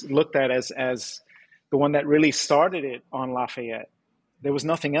Keith was looked at as the one that really started it on Lafayette. There was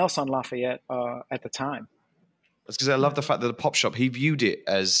nothing else on Lafayette at the time. That's because I love the fact that the Pop Shop, he viewed it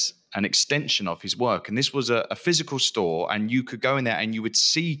as an extension of his work. And this was a physical store, and you could go in there and you would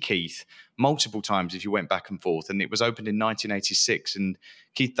see Keith multiple times if you went back and forth. And it was opened in 1986 and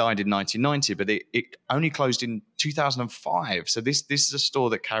Keith died in 1990, but it only closed in 2005. So this is a store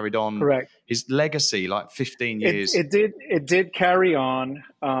that carried on his legacy, like 15 years. It did carry on.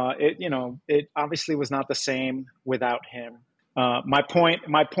 It obviously was not the same without him. My point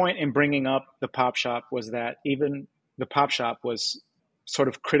in bringing up the Pop Shop was that even the Pop Shop was sort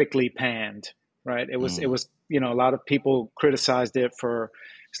of critically panned, right? It was, a lot of people criticized it for,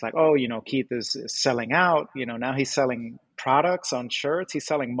 it's like, Keith is selling out, now he's selling products on shirts, he's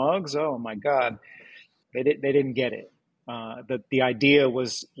selling mugs. Oh my God. They didn't get it. The idea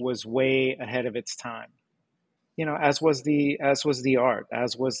was way ahead of its time, as was the art,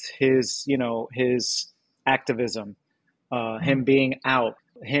 as was his, his activism, him being out,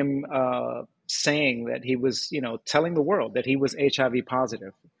 him, saying that he was, telling the world that he was HIV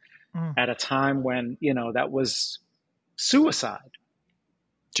positive at a time when, that was suicide.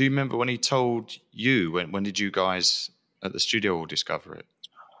 Do you remember when he told you, when did you guys at the studio all discover it?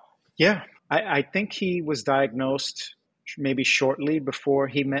 Yeah, I think he was diagnosed maybe shortly before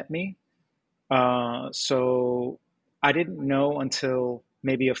he met me. So I didn't know until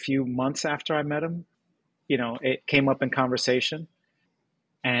maybe a few months after I met him. It came up in conversation.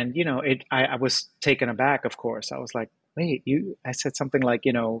 And, I was taken aback, of course. I was like, wait, I said something like,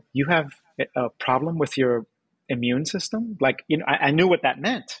 you have a problem with your immune system? Like, I knew what that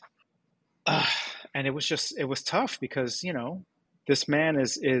meant. And it was tough because, this man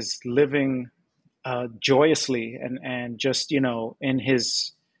is living joyously and just,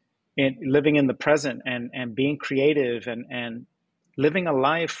 living in the present and being creative and living a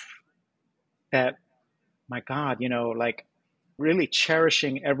life that, my God, like, really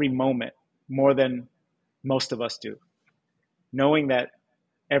cherishing every moment more than most of us do, knowing that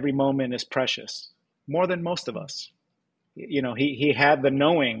every moment is precious more than most of us. He had the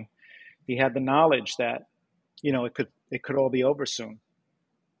knowing, he had the knowledge that, it could all be over soon.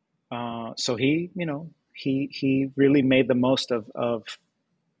 So he really made the most of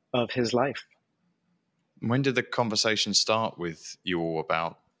his life. When did the conversation start with you all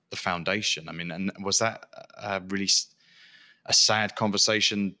about the foundation? I mean, and was that really a sad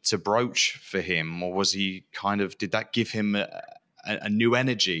conversation to broach for him, or was he did that give him a new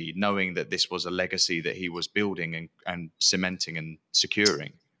energy, knowing that this was a legacy that he was building and cementing and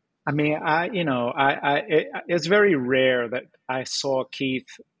securing? I mean, it's very rare that I saw Keith,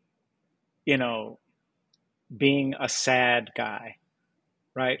 being a sad guy,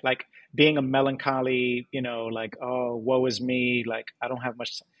 right? Like being a melancholy, like, oh, woe is me, like I don't have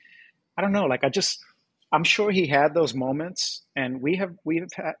much. I don't know, like I'm sure he had those moments, and we've had,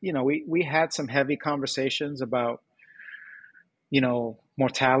 we had some heavy conversations about,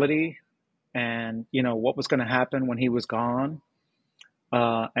 mortality and, what was going to happen when he was gone,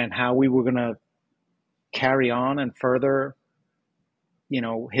 and how we were going to carry on and further,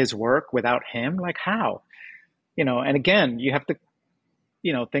 his work without him. Like how, and again, you have to,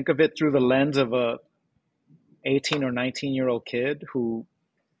 think of it through the lens of a 18 or 19-year-old kid who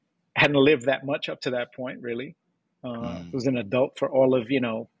hadn't lived that much up to that point, really. Was an adult for all of,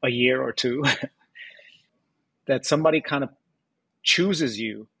 a year or two. That somebody kind of chooses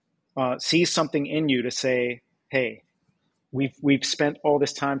you, sees something in you to say, hey, we've spent all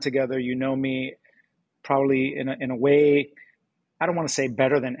this time together. You know me probably in a way, I don't want to say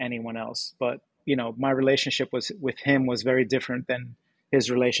better than anyone else, but, my relationship with him was very different than his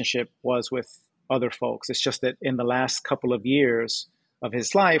relationship was with other folks. It's just that in the last couple of years of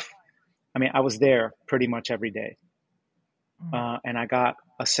his life, I mean, I was there pretty much every day. And I got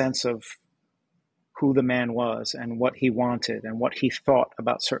a sense of who the man was and what he wanted and what he thought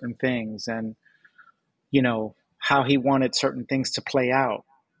about certain things and, how he wanted certain things to play out.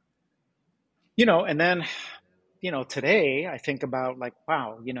 And then, today I think about like,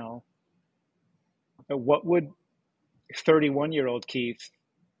 wow, what would 31-year-old Keith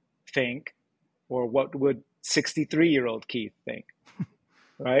think, or what would 63-year-old Keith think?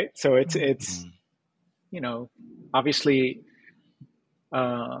 Right. So it's, obviously,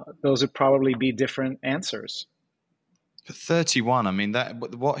 those would probably be different answers. But 31, I mean, that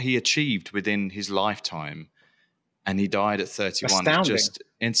what he achieved within his lifetime, and he died at 31. Astounding.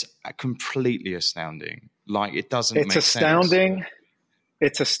 It's completely astounding. Like it doesn't make sense.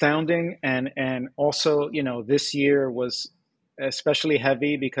 It's astounding. And also, this year was especially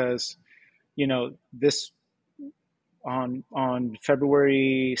heavy because, this on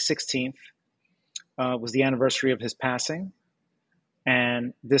February 16th was the anniversary of his passing.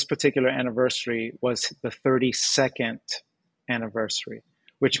 And this particular anniversary was the 32nd anniversary,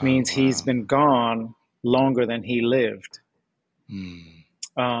 which means he's been gone longer than he lived.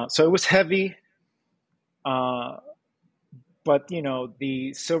 So it was heavy. But,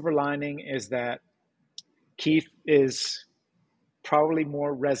 the silver lining is that Keith is probably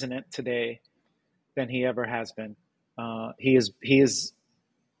more resonant today than he ever has been. He is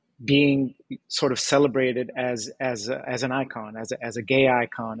being sort of celebrated as an icon, as a gay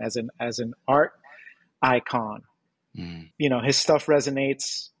icon, as an art icon. His stuff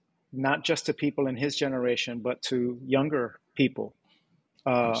resonates not just to people in his generation, but to younger people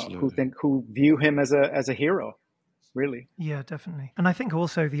who view him as a hero, really. Yeah, definitely. And I think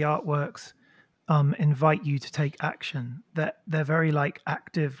also the artworks invite you to take action. That they're very like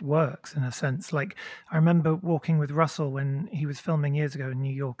active works in a sense. Like I remember walking with Russell when he was filming years ago in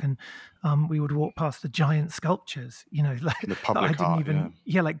New York, and we would walk past the giant sculptures, like the public art,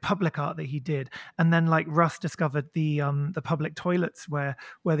 like public art that he did. And then like Russ discovered the public toilets where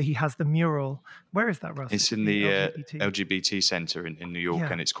he has the mural. Where is that, Russ? It's in the LGBT Center in New York,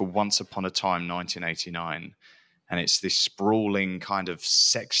 and it's called Once Upon a Time 1989. And it's this sprawling kind of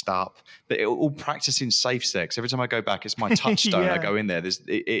sexed up, but all practicing safe sex. Every time I go back, it's my touchstone. I go in there.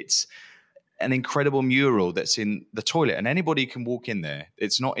 It's an incredible mural that's in the toilet, and anybody can walk in there.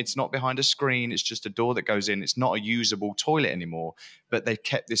 It's not behind a screen. It's just a door that goes in. It's not a usable toilet anymore, but they've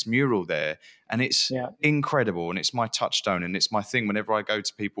kept this mural there, and it's incredible. And it's my touchstone, and it's my thing. Whenever I go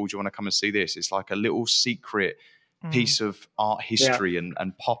to people, do you want to come and see this? It's like a little secret piece of art history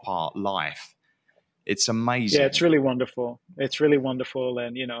and pop art life. It's amazing. Yeah, it's really wonderful. It's really wonderful,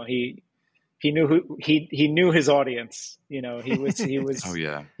 and he knew his audience. He was. Oh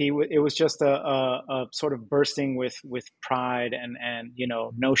yeah. It was just a sort of bursting with pride and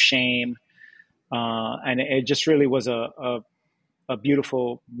no shame, and it just really was a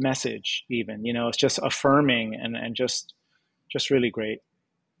beautiful message. Even it's just affirming and just really great.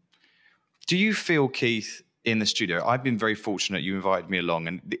 Do you feel, Keith, in the studio, I've been very fortunate you invited me along,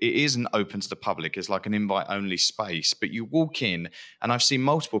 and it isn't open to the public. It's like an invite-only space, but you walk in, and I've seen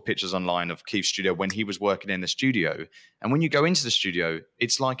multiple pictures online of Keith's studio when he was working in the studio, and when you go into the studio,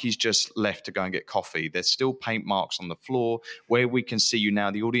 it's like he's just left to go and get coffee. There's still paint marks on the floor. Where we can see you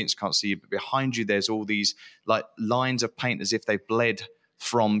now, the audience can't see you, but behind you there's all these like lines of paint as if they've bled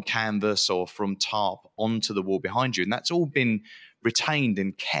from canvas or from tarp onto the wall behind you, and that's all been retained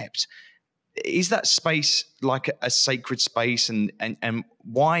and kept. Is that space like a sacred space, and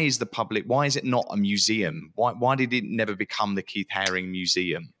why is it not a museum? Why did it never become the Keith Haring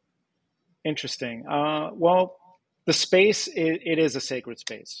Museum? Interesting. Well, the space, it is a sacred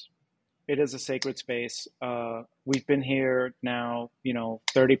space. It is a sacred space. We've been here now,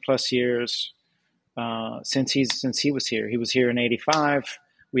 30 plus years since he was here. He was here in '85.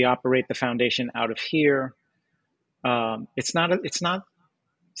 We operate the foundation out of here. It's not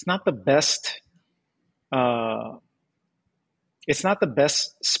the best. It's not the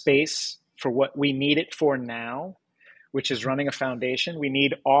best space for what we need it for now, which is running a foundation. We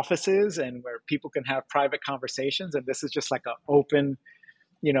need offices and where people can have private conversations. And this is just like an open,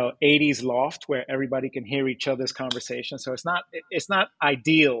 80s loft where everybody can hear each other's conversation. So it's not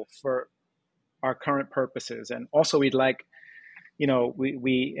ideal for our current purposes. And also we'd like,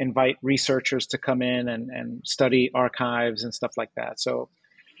 we invite researchers to come in and study archives and stuff like that. So,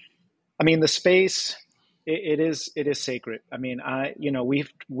 I mean, the space, it is sacred. I mean,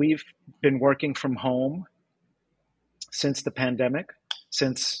 we've been working from home since the pandemic,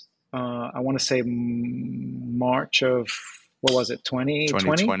 since I want to say March of, what was it,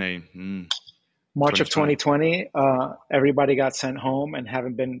 2020? March of 2020. Everybody got sent home and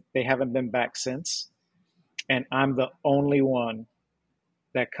they haven't been back since. And I'm the only one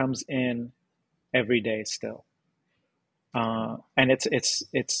that comes in every day still. And it's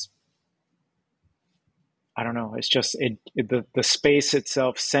I don't know. It's just the space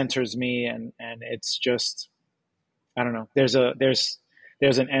itself centers me, and it's just, I don't know. There's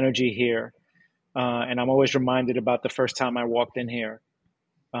an energy here, and I'm always reminded about the first time I walked in here.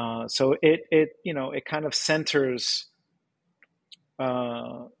 So it kind of centers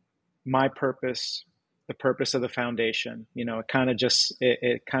my purpose, the purpose of the foundation. It kind of just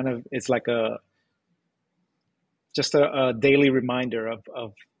it kind of is like a daily reminder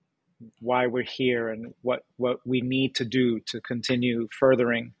of why we're here and what we need to do to continue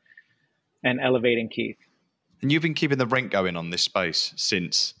furthering and elevating Keith. And you've been keeping the rent going on this space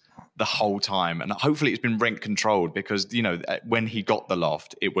since the whole time. And hopefully it's been rent controlled because, when he got the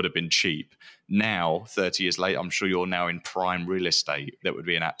loft, it would have been cheap. Now, 30 years later, I'm sure you're now in prime real estate. That would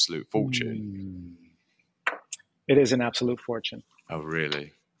be an absolute fortune. It is an absolute fortune. Oh,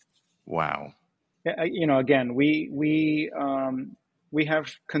 really? Wow. Yeah, again, we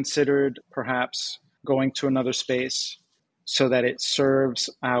have considered perhaps going to another space so that it serves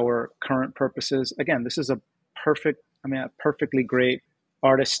our current purposes. Again, this is a perfectly great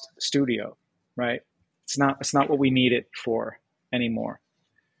artist studio, right? It's not what we need it for anymore.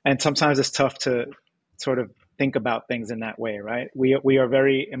 And sometimes it's tough to sort of think about things in that way, right? We are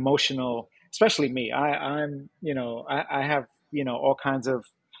very emotional, especially me. I have, all kinds of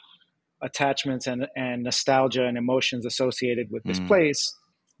attachments and nostalgia and emotions associated with this place.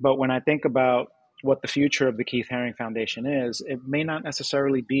 But when I think about what the future of the Keith Haring Foundation is, it may not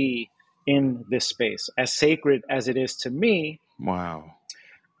necessarily be in this space. As sacred as it is to me, wow,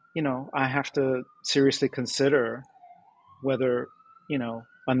 I have to seriously consider whether,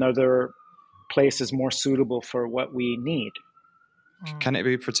 another place is more suitable for what we need. Can it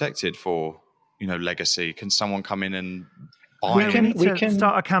be protected for, legacy? Can someone come in and we can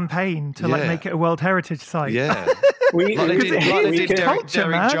start a campaign to make it a World Heritage Site. Yeah.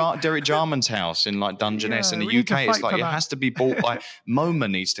 Derek Jarman's house in Dungeness in the UK. It's like it has to be bought by MoMA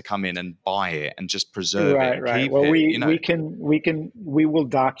needs to come in and buy it and just preserve it. And keep it, we will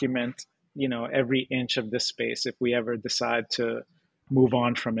document, every inch of this space if we ever decide to move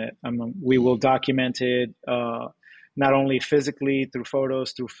on from it. We will document it not only physically through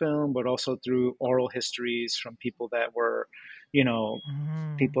photos, through film, but also through oral histories from people that were,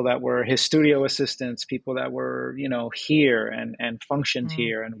 people that were his studio assistants, people that were, here and functioned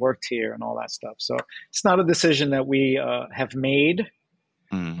here and worked here and all that stuff. So it's not a decision that we have made,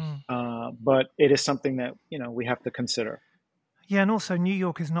 but it is something that, we have to consider. Yeah, and also New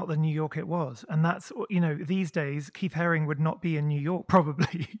York is not the New York it was. And that's, these days, Keith Haring would not be in New York,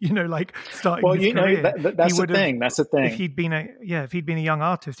 probably, starting his career. That's the thing. That's the thing. If he'd been a young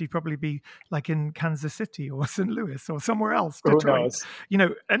artist, he'd probably be like in Kansas City or St. Louis or somewhere else. Detroit,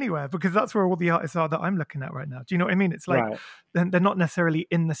 anywhere, because that's where all the artists are that I'm looking at right now. Do you know what I mean? It's like they're not necessarily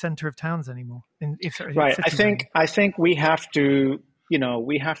in the center of towns anymore. Right. I think we have to,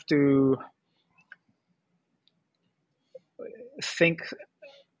 think,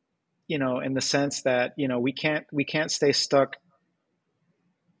 in the sense that, we can't stay stuck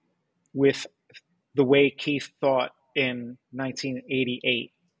with the way Keith thought in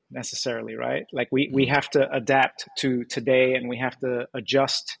 1988 necessarily, right? Like we have to adapt to today and we have to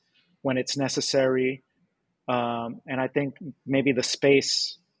adjust when it's necessary. And I think maybe the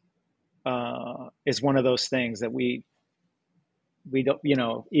space is one of those things that we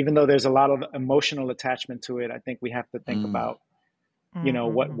don't, even though there's a lot of emotional attachment to it, I think we have to think about,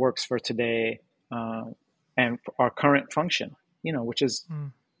 what works for today and for our current function, which is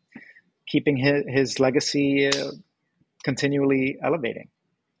keeping his legacy continually elevating.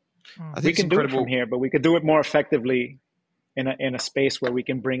 I think we can do it from here, but we could do it more effectively in a space where we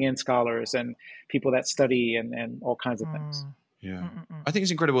can bring in scholars and people that study and all kinds of things. Yeah. I think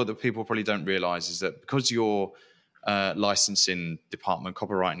it's incredible that people probably don't realize is that because your licensing department,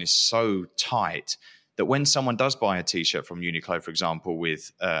 copywriting, is so tight that when someone does buy a T-shirt from Uniqlo, for example,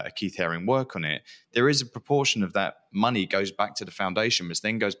 with a Keith Haring work on it, there is a proportion of that money goes back to the foundation, which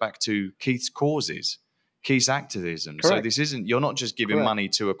then goes back to Keith's causes, Keith's activism. Correct. So this isn't, you're not just giving money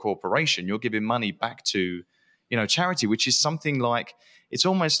to a corporation, you're giving money back to, charity, which is something like, it's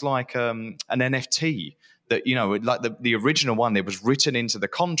almost like an NFT that, like the original one, it was written into the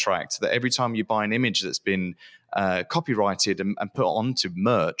contract that every time you buy an image that's been copyrighted and put onto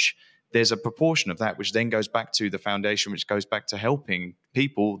merch, there's a proportion of that which then goes back to the foundation, which goes back to helping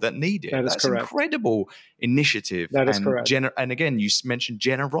people that need it. That's correct. Incredible initiative. That is correct. And again, you mentioned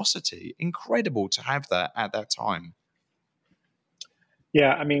generosity. Incredible to have that at that time.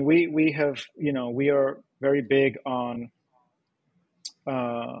 Yeah, I mean, we have, we are very big on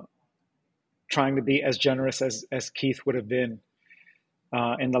trying to be as generous as Keith would have been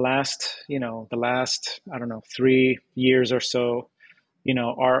in the last, I don't know, 3 years or so.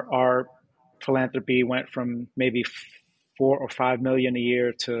 Our philanthropy went from maybe 4 or 5 million a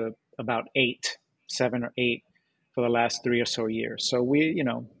year to about 7 or 8 for the last 3 or so years. So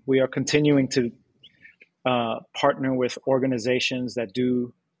we are continuing to partner with organizations that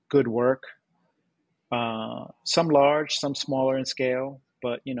do good work, some large, some smaller in scale,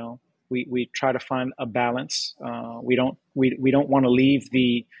 but we try to find a balance. We don't want to leave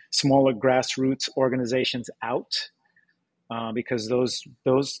the smaller grassroots organizations out. Because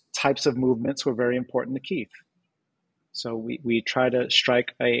those types of movements were very important to Keith. So we try to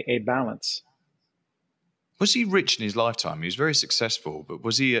strike a balance. Was he rich in his lifetime? He was very successful, but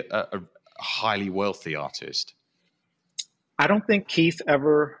was he a highly wealthy artist? I don't think Keith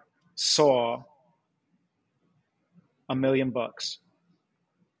ever saw $1 million.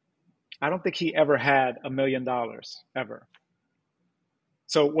 I don't think he ever had $1 million, ever.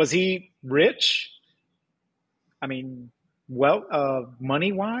 So was he rich? I mean,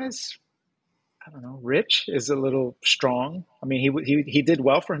 money-wise, I don't know. Rich is a little strong. I mean, he did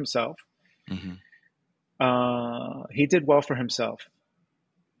well for himself. Mm-hmm. He did well for himself.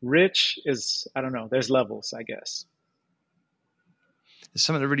 Rich is, I don't know. There's levels, I guess. There's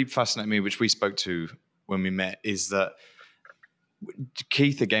something that really fascinated me, which we spoke to when we met, is that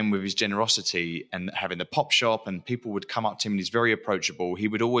Keith, again, with his generosity and having the pop shop, and people would come up to him and he's very approachable. He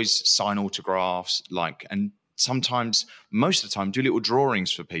would always sign autographs, and sometimes, most of the time, do little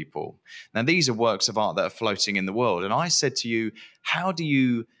drawings for people. Now, these are works of art that are floating in the world. And I said to you, how do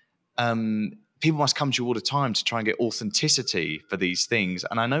you, people must come to you all the time to try and get authenticity for these things.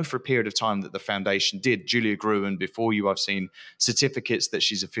 And I know for a period of time that the foundation did. Julia Gruen, before you, I've seen certificates that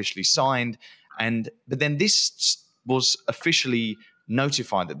she's officially signed. But then this was officially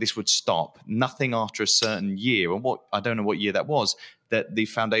notified that this would stop. Nothing after a certain year, and I don't know what year that was, that the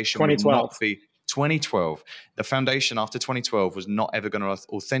foundation would not be. 2012. The foundation after 2012 was not ever going to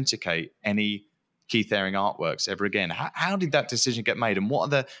authenticate any Keith Haring artworks ever again. How did that decision get made, and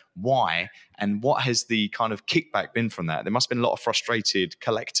why, and what has the kind of kickback been from that? There must have been a lot of frustrated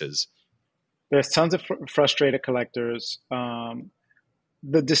collectors. There's tons of frustrated collectors.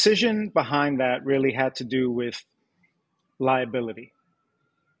 The decision behind that really had to do with liability,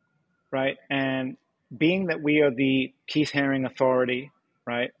 right? And being that we are the Keith Haring Authority,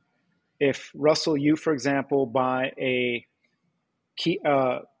 right? If Russell, you, for example, buy a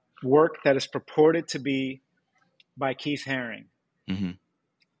work that is purported to be by Keith Haring, mm-hmm.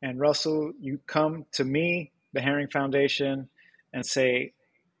 and Russell, you come to me, the Haring Foundation, and say,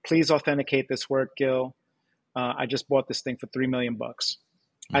 please authenticate this work, Gil. I just bought this thing for $3 million.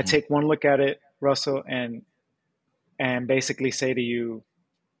 Mm-hmm. I take one look at it, Russell, and basically say to you,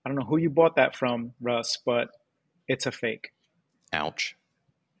 I don't know who you bought that from, Russ, but it's a fake. Ouch.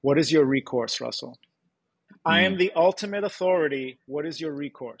 What is your recourse, Russell? I am the ultimate authority. What is your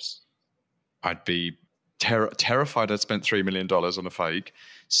recourse? I'd be terrified I'd spent $3 million on a fake.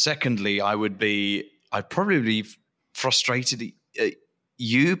 Secondly, I'd probably be frustrated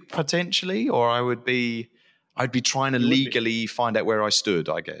you potentially, or I'd be trying to legally find out where I stood,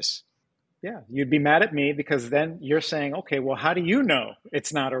 I guess. Yeah, you'd be mad at me because then you're saying, okay, well, how do you know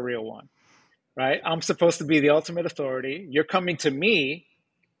it's not a real one, right? I'm supposed to be the ultimate authority. You're coming to me,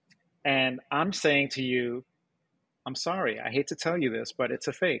 and I'm saying to you, I'm sorry, I hate to tell you this, but it's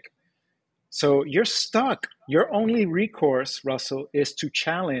a fake. So you're stuck. Your only recourse, Russell, is to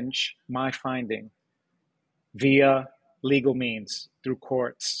challenge my finding via legal means, through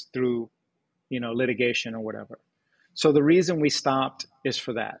courts, through litigation or whatever. So the reason we stopped is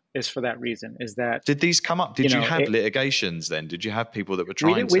for that reason. Is that, did these come up? Did you have litigations then? Did you have people that were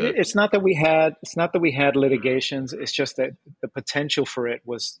trying to? It's not that we had litigations. It's just that the potential for it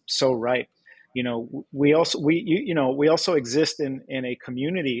was so ripe. We also exist in a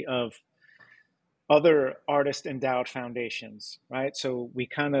community of other artist endowed foundations, right? So we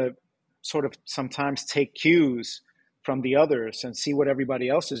kind of sort of sometimes take cues from the others and see what everybody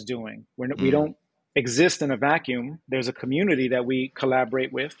else is doing. We don't exist in a vacuum. There's a community that we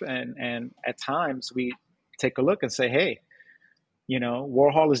collaborate with, and at times we take a look and say, hey,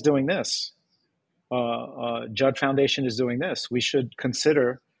 Warhol is doing this. Judd Foundation is doing this. We should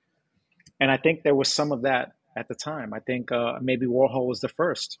consider. And I think there was some of that at the time. I think maybe Warhol was the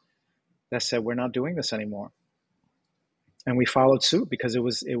first that said, we're not doing this anymore. And we followed suit because it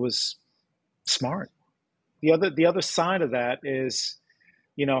was smart. The other side of that is,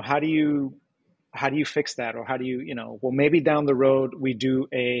 how do you fix that? Or how do you, well, maybe down the road we do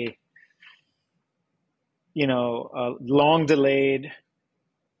a long delayed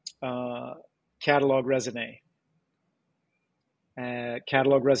catalog raisonné.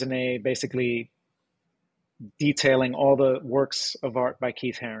 Catalog raisonné, basically detailing all the works of art by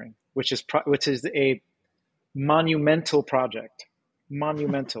Keith Haring, which is a monumental project.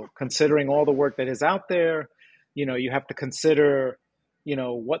 Monumental, considering all the work that is out there. You have to consider,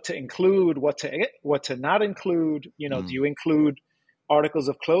 what to include, what to not include. Do you include articles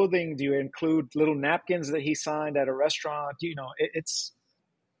of clothing? Do you include little napkins that he signed at a restaurant? It's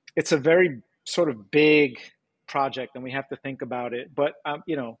a very sort of big project, and we have to think about it. But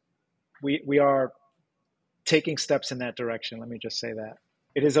we are taking steps in that direction. Let me just say that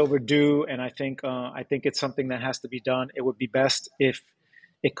it is overdue, and I think it's something that has to be done. It would be best if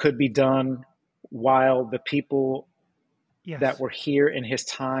it could be done while the people that were here in his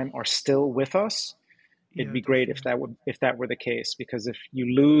time are still with us. It'd be great if that were the case, because if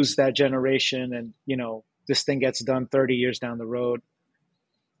you lose that generation and this thing gets done 30 years down the road,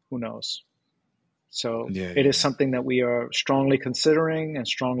 who knows? So it is something that we are strongly considering and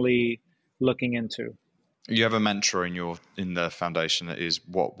strongly looking into. You have a mantra in the foundation that is,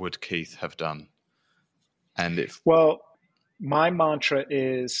 what would Keith have done? And my mantra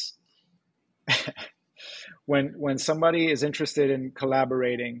is when somebody is interested in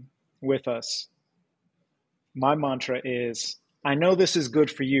collaborating with us, my mantra is, I know this is good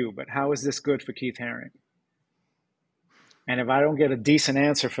for you, but how is this good for Keith Haring? And if I don't get a decent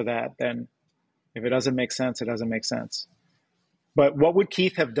answer for that, then if it doesn't make sense, it doesn't make sense. But what would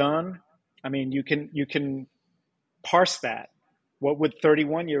Keith have done? I mean, you can parse that. What would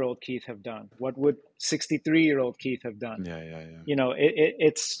 31-year-old Keith have done? What would 63-year-old Keith have done? Yeah.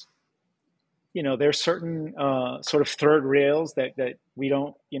 It's there's certain sort of third rails that we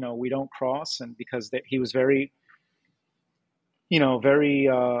don't cross, and because he was very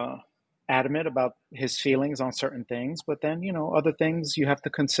adamant about his feelings on certain things, but then other things you have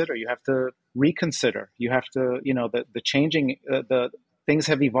to consider, you have to reconsider, you have to the changing the things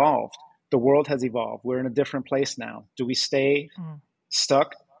have evolved. The world has evolved. We're in a different place now. Do we stay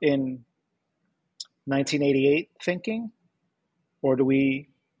stuck in 1988 thinking, or do we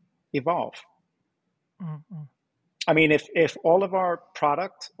evolve? Mm-hmm. I mean, if all of our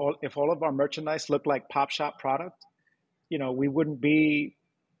product, if all of our merchandise looked like Pop Shop product, we wouldn't be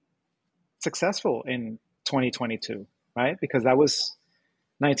successful in 2022, right? Because that was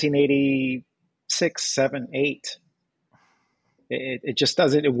 1986, 7, 8. It just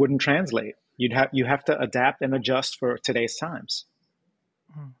doesn't. It wouldn't translate. You have to adapt and adjust for today's times.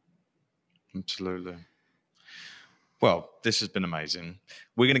 Absolutely. Well, this has been amazing.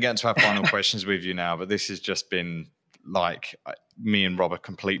 We're going to get into our final questions with you now, but this has just been like me and Rob are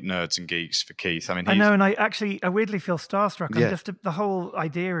complete nerds and geeks for Keith. I mean, I know, and I weirdly feel starstruck. The whole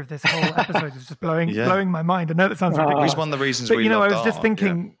idea of this whole episode is just blowing my mind. I know that sounds ridiculous. It's one of the reasons but, we loved I was just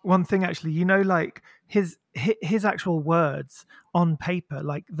thinking one thing actually. Like his actual words on paper,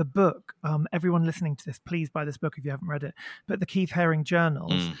 like the book. Everyone listening to this, please buy this book if you haven't read it. But the Keith Haring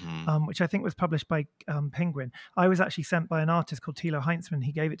Journals, which I think was published by Penguin. I was actually sent by an artist called Thilo Heinzmann.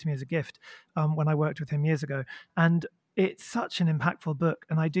 He gave it to me as a gift when I worked with him years ago, and it's such an impactful book.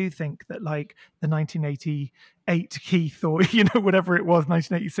 And I do think that like the 1988 Keith, or, whatever it was,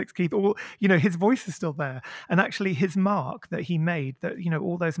 1986 Keith, or, his voice is still there. And actually his mark that he made, that,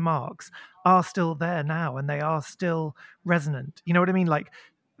 all those marks are still there now, and they are still resonant. You know what I mean? Like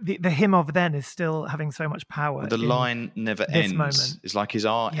the him of then is still having so much power. The line never ends. Moment. It's like his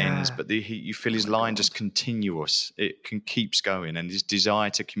art ends, but you feel his line just continuous. It keeps going, and his desire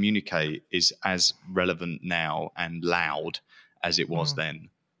to communicate is as relevant now and loud as it was then.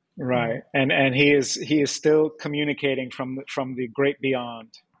 Right, and he is still communicating from the great beyond.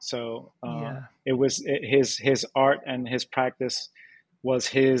 So Yeah. his art and his practice was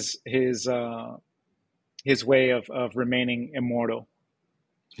his way of remaining immortal.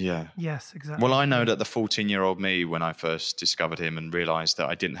 Yeah. Yes, exactly. Well, I know that the 14-year-old me, when I first discovered him and realized that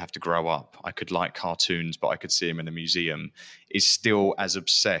I didn't have to grow up, I could like cartoons, but I could see him in a museum, is still as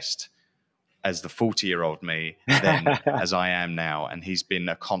obsessed as the 40-year-old me then as I am now. And he's been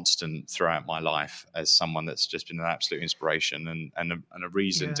a constant throughout my life as someone that's just been an absolute inspiration and a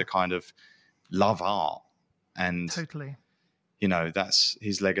reason to kind of love art. And totally. You know, that's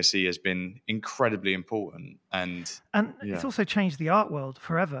his legacy has been incredibly important, and it's also changed the art world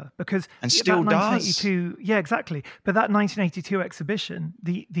forever, because and still does. Yeah, exactly. But that 1982 exhibition,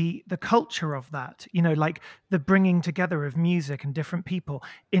 the culture of that, you know, like the bringing together of music and different people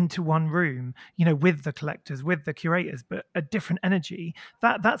into one room, you know, with the collectors, with the curators, but a different energy.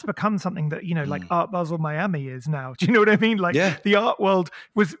 That's become something that, you know, like Art Basel Miami is now. Do you know what I mean? Like the art world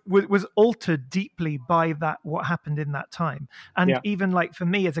was altered deeply by that, what happened in that time. And even like for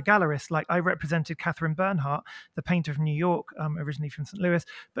me as a gallerist, like I represented Catherine Bernhardt, the painter from New York, originally from St. Louis.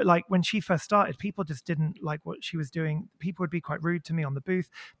 But like when she first started, people just didn't like what she was doing. People would be quite rude to me on the booth.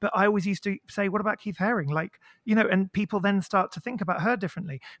 But I always used to say, what about Keith Haring? Like, you know, and people then start to think about her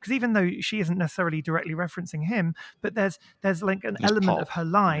differently. Because even though she isn't necessarily directly referencing him, but there's like an element of her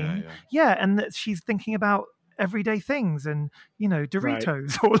line. Yeah, and that she's thinking about everyday things and, you know,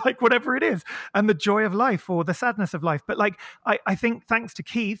 Doritos or like whatever it is, and the joy of life or the sadness of life. But like I think thanks to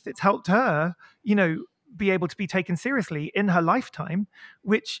Keith, it's helped her, you know, be able to be taken seriously in her lifetime,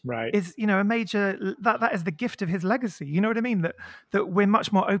 which is, you know, a major, that is the gift of his legacy. You know what I mean? That we're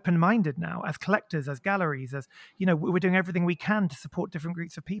much more open-minded now as collectors, as galleries, as, you know, we're doing everything we can to support different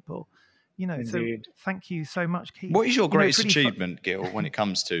groups of people, you know. Indeed. So thank you so much, Keith. What is your greatest achievement, Gil, when it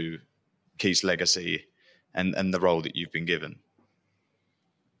comes to Keith's legacy and the role that you've been given?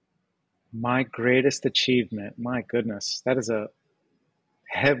 My greatest achievement, my goodness, that is a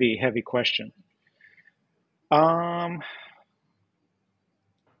heavy, heavy question. I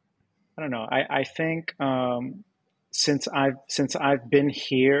don't know. I think since I've been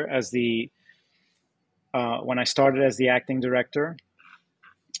here as when I started as the acting director,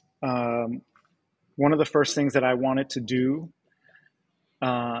 one of the first things that I wanted to do,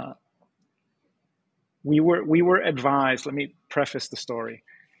 we were advised. Let me preface the story.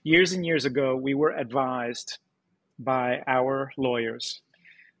 Years and years ago, we were advised by our lawyers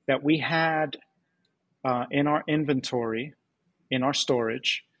that we had in our inventory, in our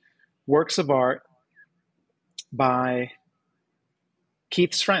storage, works of art by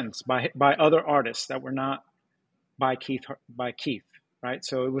Keith's friends, by other artists that were not by Keith, right?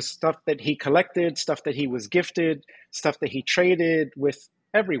 So it was stuff that he collected, stuff that he was gifted, stuff that he traded with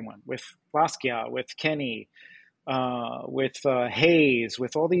everyone, with Basquiat, with Kenny, with Hayes,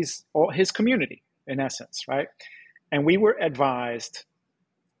 with all his community, in essence, right? And we were advised,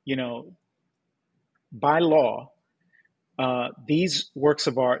 you know, by law, these works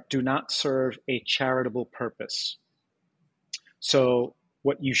of art do not serve a charitable purpose. So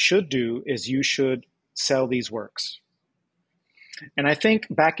what you should do is you should sell these works. And I think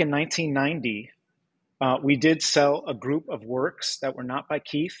back in 1990, we did sell a group of works that were not by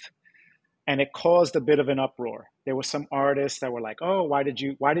Keith, and it caused a bit of an uproar. There were some artists that were like, "Oh, why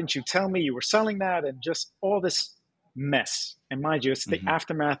didn't you tell me you were selling that?" And just all this mess. And mind you, it's the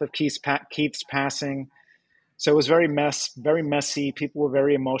aftermath of Keith's passing. So it was very messy. People were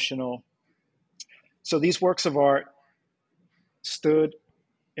very emotional. So these works of art stood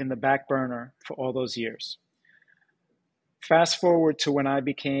in the back burner for all those years. Fast forward to when I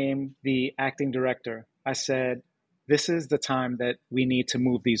became the acting director, I said, this is the time that we need to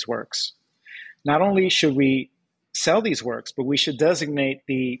move these works. Not only should we sell these works, but we should designate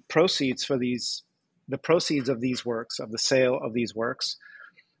the proceeds of these works, of the sale of these works,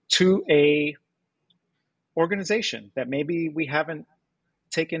 to a organization that maybe we haven't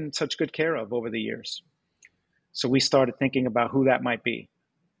taken such good care of over the years. So we started thinking about who that might be.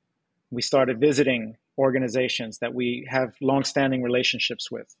 We started visiting organizations that we have longstanding relationships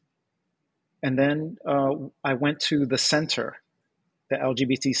with. And then I went to the center, the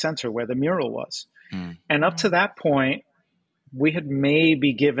LGBT center where the mural was. And up to that point, we had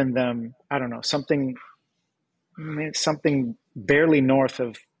maybe given them, I don't know, something barely north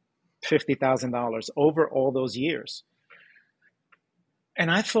of $50,000 over all those years.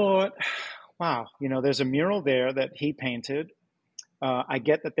 And I thought, wow, you know, there's a mural there that he painted. I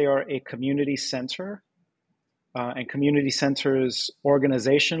get that they are a community center, and community centers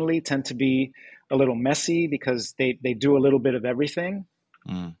organizationally tend to be a little messy because they do a little bit of everything.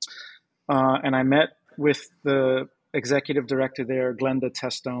 And I met with the executive director there, Glenda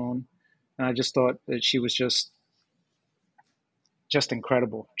Testone, and I just thought that she was just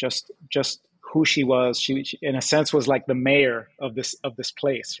incredible. Just who she was. She in a sense was like the mayor of this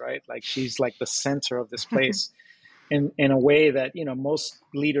place, right? Like she's like the center of this place in a way that, you know, most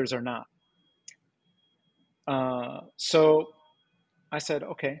leaders are not. So I said,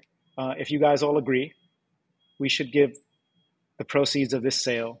 okay, if you guys all agree, we should give the proceeds of this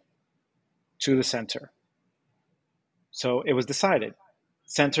sale to the center. So it was decided,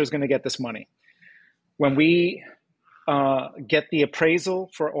 center is going to get this money. When we get the appraisal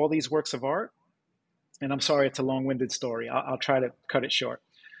for all these works of art, and I'm sorry, it's a long-winded story. I'll try to cut it short.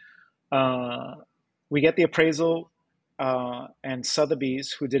 We get the appraisal, and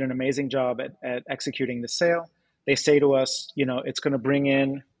Sotheby's, who did an amazing job at executing the sale, they say to us, you know, it's going to bring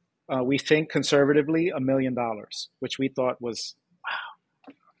in, we think conservatively, $1 million, which we thought was,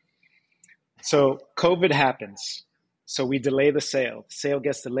 wow. So COVID happens. So we delay the sale. The sale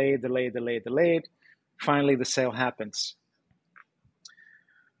gets delayed. Finally, the sale happens.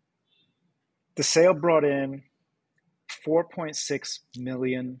 The sale brought in $4.6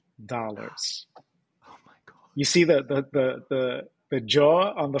 million. Oh my God! You see the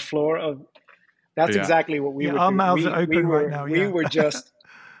jaw on the floor of. That's exactly what we were. Our mouths are open right now. We were just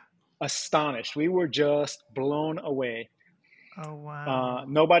astonished. We were just blown away. Oh wow!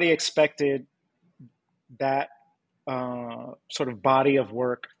 Nobody expected that sort of body of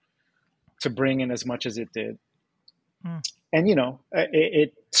work to bring in as much as it did. And, you know,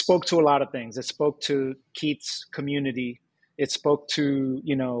 it spoke to a lot of things. It spoke to Keith's community. It spoke to,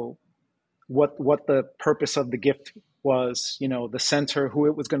 you know, what the purpose of the gift was, you know, the center, who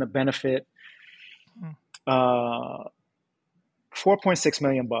it was going to benefit. $4.6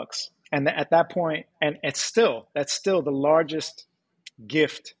 million. And at that point, and that's still the largest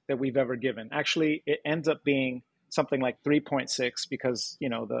gift that we've ever given. Actually, it ends up being something like 3.6 because, you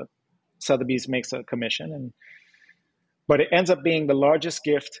know, the Sotheby's makes a commission, but it ends up being the largest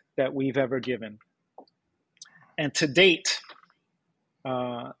gift that we've ever given. And to date,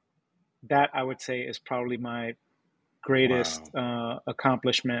 that I would say is probably my greatest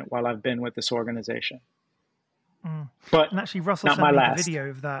accomplishment while I've been with this organization. But and actually, Russell sent me the video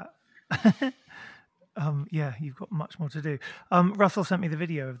of that. Yeah, you've got much more to do. Russell sent me the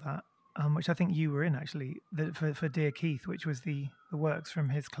video of that, which I think you were in actually, for Dear Keith, which was the works from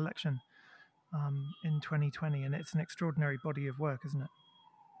his collection in 2020, and it's an extraordinary body of work, isn't it?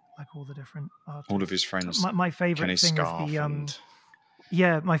 Like all the different artists. All of his friends. My favorite thing is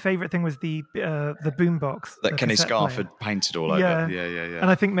the my favorite thing was the boombox that Kenny Scarf had painted all over. Yeah. And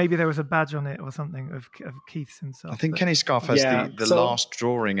I think maybe there was a badge on it or something of Keith's himself. I think Kenny Scarf has the last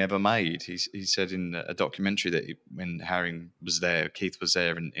drawing ever made. He said in a documentary that when Haring was there, Keith was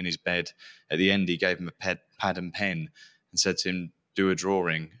there in his bed. At the end, he gave him a pad and pen and said to him, "Do a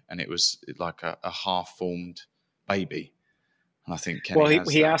drawing," and it was like a half-formed baby. And I think Kenny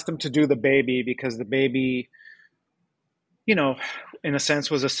he asked him to do the baby because the baby, you know, in a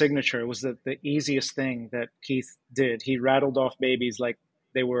sense was a signature. It was the easiest thing that Keith did. He rattled off babies like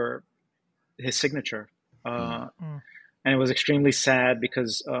they were his signature. And it was extremely sad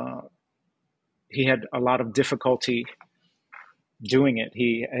because he had a lot of difficulty doing it.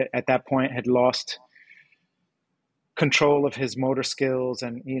 He, at that point, had lost control of his motor skills.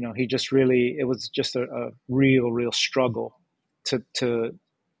 And, you know, he just really, it was just a real struggle to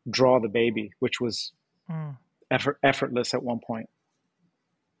draw the baby, which was effortless at one point.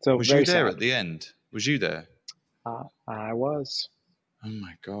 So was you there at the end? Was you there? I was. Oh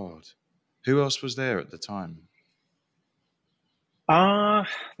my God! Who else was there at the time? There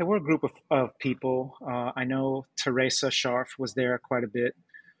were a group of people. I know Teresa Scharf was there quite a bit.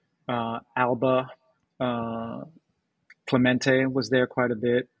 Alba Clemente was there quite a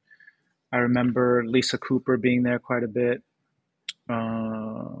bit. I remember Lisa Cooper being there quite a bit.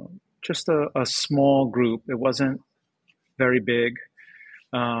 Just a small group. It wasn't very big.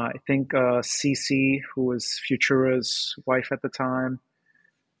 I think Cece, who was Futura's wife at the time,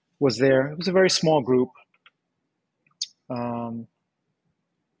 was there. It was a very small group. It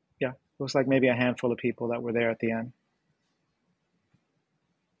was like maybe a handful of people that were there at the end.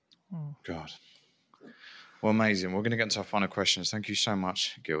 God. Well, amazing. We're going to get into our final questions. Thank you so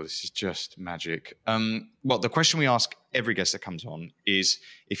much, Gil. This is just magic. Well, the question we ask every guest that comes on is,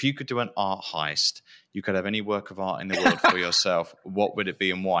 if you could do an art heist, you could have any work of art in the world for yourself, what would it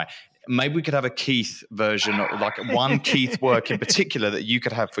be and why? Maybe we could have a Keith version, like one Keith work in particular that you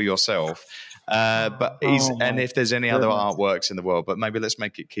could have for yourself. And if there's any other artworks in the world, but maybe let's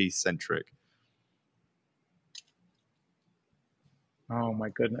make it Keith-centric. Oh my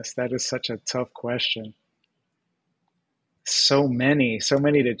goodness, that is such a tough question. So many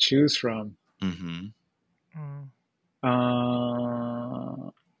to choose from. Mm-hmm.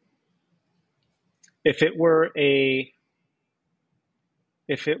 If it were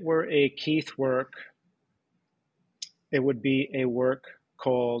a Keith work, it would be a work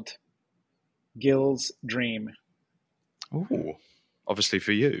called Gil's Dream. Ooh, obviously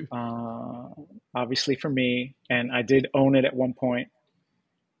for you. Obviously for me, and I did own it at one point,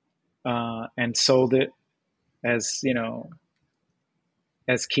 and sold it as, you know,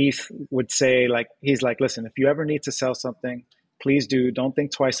 as Keith would say, like, he's like, listen, if you ever need to sell something, please do. Don't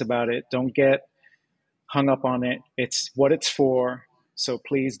think twice about it. Don't get hung up on it. It's what it's for. So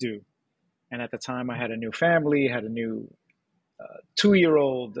please do. And at the time I had a new family, had a new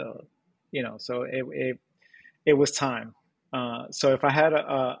 2-year-old, you know, so it was time. So if I had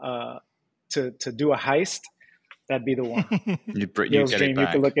to do a heist, that'd be the one. You get Dream, it back.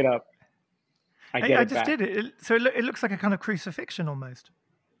 you can look it up. I just did it. So it looks like a kind of crucifixion almost.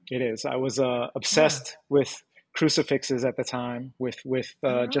 It is. I was obsessed with crucifixes at the time, with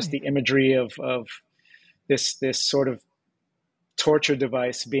just the imagery of this sort of torture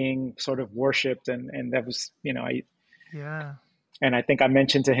device being sort of worshipped, and that was, you know, and I think I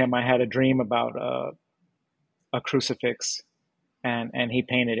mentioned to him I had a dream about a crucifix, and he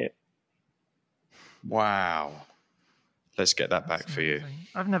painted it. Wow. Let's get that back for you.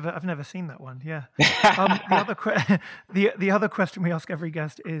 I've never seen that one. Yeah. The other question we ask every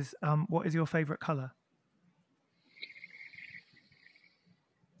guest is, what is your favorite color?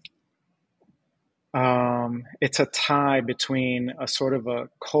 It's a tie between a sort of a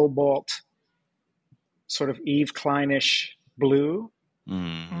cobalt, sort of Yves Kleinish blue,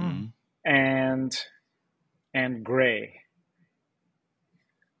 and gray.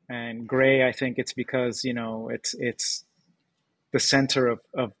 And gray, I think it's because, you know, it's the center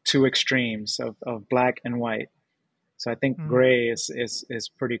of two extremes of black and white. So I think gray is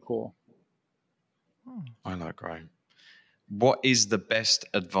pretty cool. I like gray. What is the best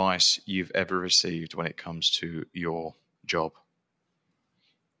advice you've ever received when it comes to your job?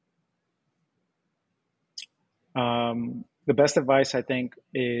 The best advice, I think,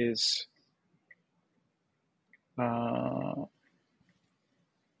 is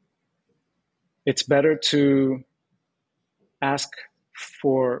it's better to ask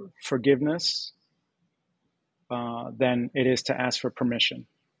for forgiveness than it is to ask for permission.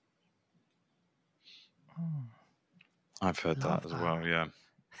 I've heard that as well, yeah.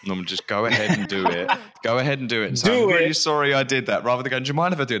 Norman, just go ahead and do it. Go ahead and do it. And say, I'm really sorry I did that. Rather than going, do you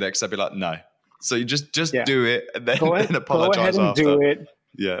mind if I do that? Because I'd be like, no. So you just do it and then apologize go ahead and after. Do it.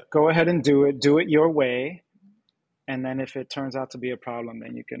 Yeah. Go ahead and do it. Do it your way. And then if it turns out to be a problem,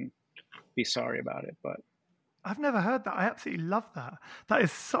 then you can be sorry about it. But I've never heard that. I absolutely love that. That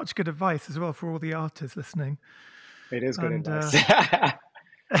is such good advice as well for all the artists listening. It is good advice.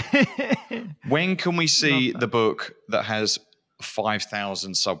 When can we see the book that has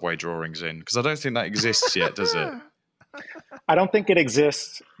 5,000 subway drawings in? Because I don't think that exists yet, does it? I don't think it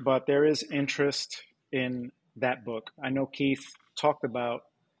exists, but there is interest in that book. I know Keith talked about,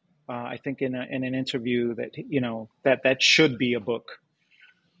 I think in an interview that, you know, that should be a book.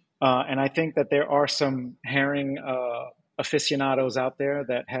 And I think that there are some herring aficionados out there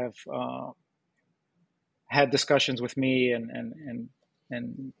that have had discussions with me and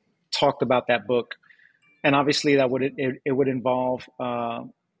talked about that book. And obviously that would involve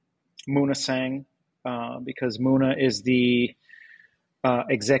Muna Singh, because Muna is the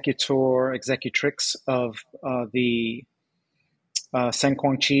executrix of the Seng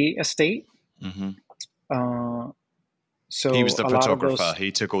Quang Chi estate. Mm-hmm. So he was the photographer.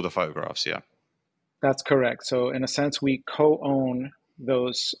 He took all the photographs, yeah. That's correct. So in a sense, we co-own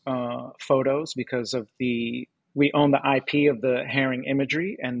those photos because of we own the IP of the herring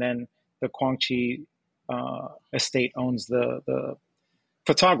imagery, and then the Quang Chi estate owns the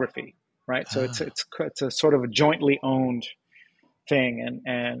photography, right? So it's a sort of a jointly owned thing,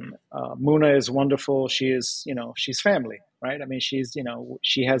 and Muna is wonderful. She is, you know, she's family, right? I mean, she's, you know,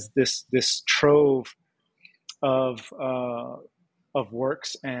 she has this trove of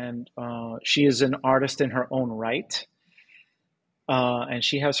works, and she is an artist in her own right, and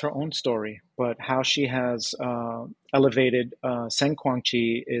she has her own story. But how she has elevated Seng Quang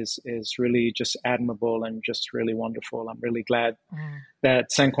Chi is really just admirable and just really wonderful. I'm really glad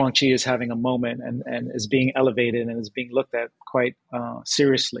that Seng Quang Chi is having a moment and is being elevated and is being looked at quite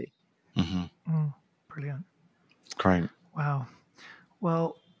seriously. Mm-hmm. Brilliant. Great. Wow.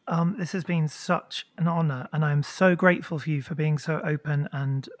 Well, This has been such an honor, and I'm so grateful for you for being so open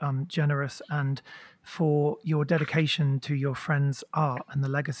and generous, and for your dedication to your friend's art and the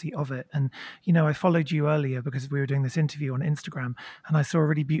legacy of it. And, you know, I followed you earlier because we were doing this interview on Instagram, and I saw a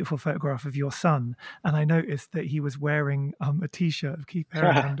really beautiful photograph of your son, and I noticed that he was wearing a T-shirt of Keith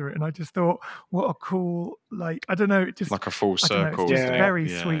Haring under it, and I just thought, what a cool, like, I don't know, just like a full circle. It's just very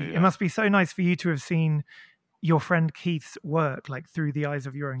sweet. Yeah. It must be so nice for you to have seen your friend Keith's work like through the eyes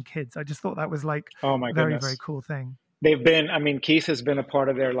of your own kids. I just thought that was like oh my very, goodness. very cool thing. They've been, I mean, Keith has been a part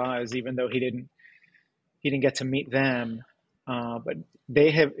of their lives, even though he didn't get to meet them. But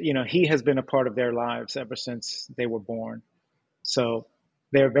they have, you know, he has been a part of their lives ever since they were born. So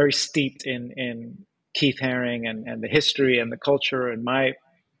they're very steeped in Keith Haring and the history and the culture and my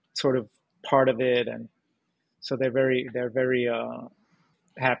sort of part of it. And so they're very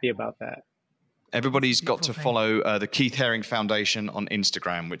happy about that. Everybody's got to follow the Keith Haring Foundation on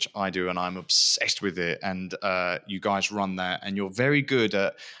Instagram, which I do, and I'm obsessed with it. And you guys run that, and you're very good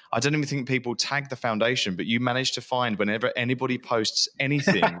at, I don't even think people tag the foundation, but you manage to find whenever anybody posts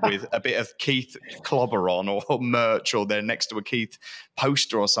anything with a bit of Keith clobber on or merch, or they're next to a Keith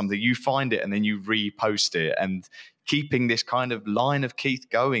poster or something, you find it and then you repost it. And keeping this kind of line of Keith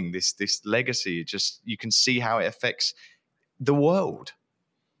going, this legacy, just you can see how it affects the world.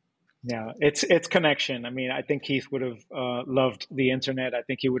 Yeah, it's connection. I mean, I think Keith would have loved the internet. I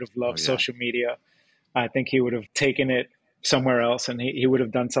think he would have loved social media. I think he would have taken it somewhere else, and he would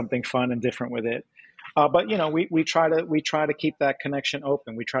have done something fun and different with it. But you know, we try to keep that connection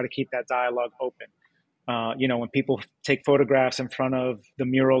open. We try to keep that dialogue open. You know, when people take photographs in front of the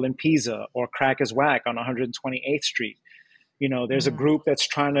mural in Pisa or Crack is Whack on 128th Street, you know, there's a group that's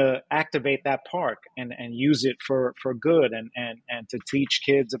trying to activate that park and use it for good and to teach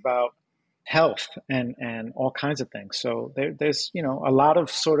kids about health and all kinds of things. So there's, you know, a lot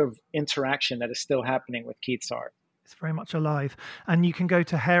of sort of interaction that is still happening with Keith's art. It's very much alive. And you can go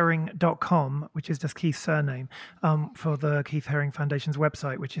to haring.com, which is just Keith's surname, for the Keith Haring Foundation's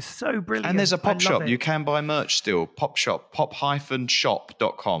website, which is so brilliant. And there's a pop shop. You can buy merch still. Pop shop,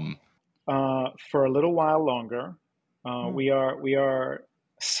 pop-shop.com. For a little while longer. We are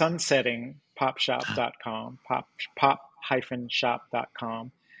sunsetting popshop.com,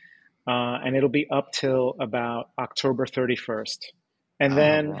 pop-shop.com, and it'll be up till about October 31st. And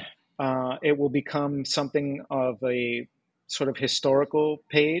then it will become something of a sort of historical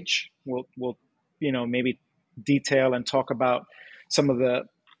page. We'll you know, maybe detail and talk about some of the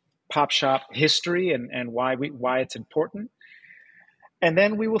Pop Shop history and why it's important. And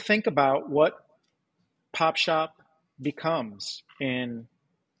then we will think about what Pop Shop becomes in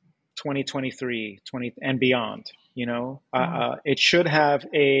 2023 and beyond. You know, it should have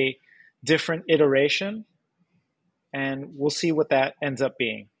a different iteration, and we'll see what that ends up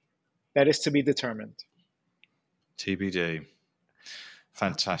being. That is to be determined. TBD.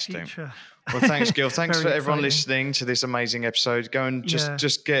 Fantastic. Well, thanks, Gil. Thanks for everyone listening to this amazing episode. Go and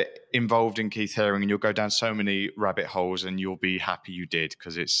just get involved in Keith Haring, and you'll go down so many rabbit holes, and you'll be happy you did,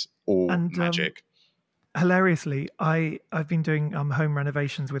 because it's all magic. Hilariously, I've been doing home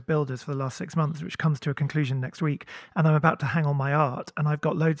renovations with builders for the last 6 months, which comes to a conclusion next week. And I'm about to hang on my art, and I've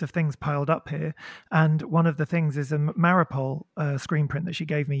got loads of things piled up here. And one of the things is a Maripol screen print that she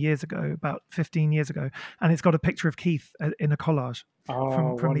gave me years ago, about 15 years ago. And it's got a picture of Keith in a collage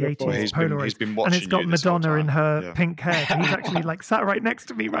from the 80s Polaroid. He's been watching, and it's got Madonna in her pink hair. So he's actually like sat right next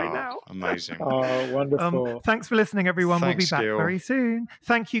to me right now. Amazing. Oh, wonderful. Thanks for listening, everyone. Thanks, we'll be back Gil. very soon.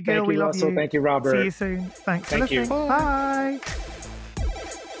 Thank you, Gil. Thank you, we love Russell. you. Thank you, Robert. See you soon. Thanks for listening. You. Bye.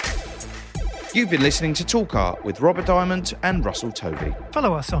 You've been listening to Talk Art with Robert Diamond and Russell Tovey.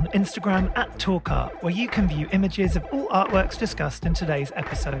 Follow us on Instagram @TalkArt, where you can view images of all artworks discussed in today's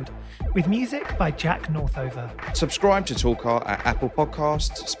episode, with music by Jack Northover. Subscribe to Talk Art at Apple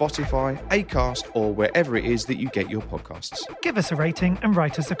Podcasts, Spotify, Acast, or wherever it is that you get your podcasts. Give us a rating and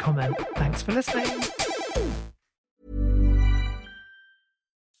write us a comment. Thanks for listening.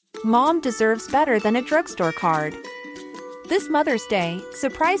 Mom deserves better than a drugstore card. This Mother's Day,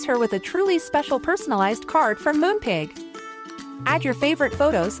 surprise her with a truly special personalized card from Moonpig. Add your favorite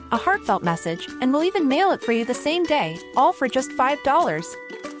photos, a heartfelt message, and we'll even mail it for you the same day, all for just $5.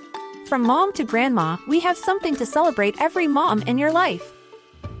 From mom to grandma, we have something to celebrate every mom in your life.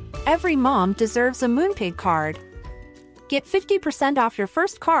 Every mom deserves a Moonpig card. Get 50% off your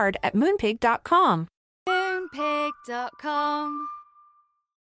first card at Moonpig.com. Moonpig.com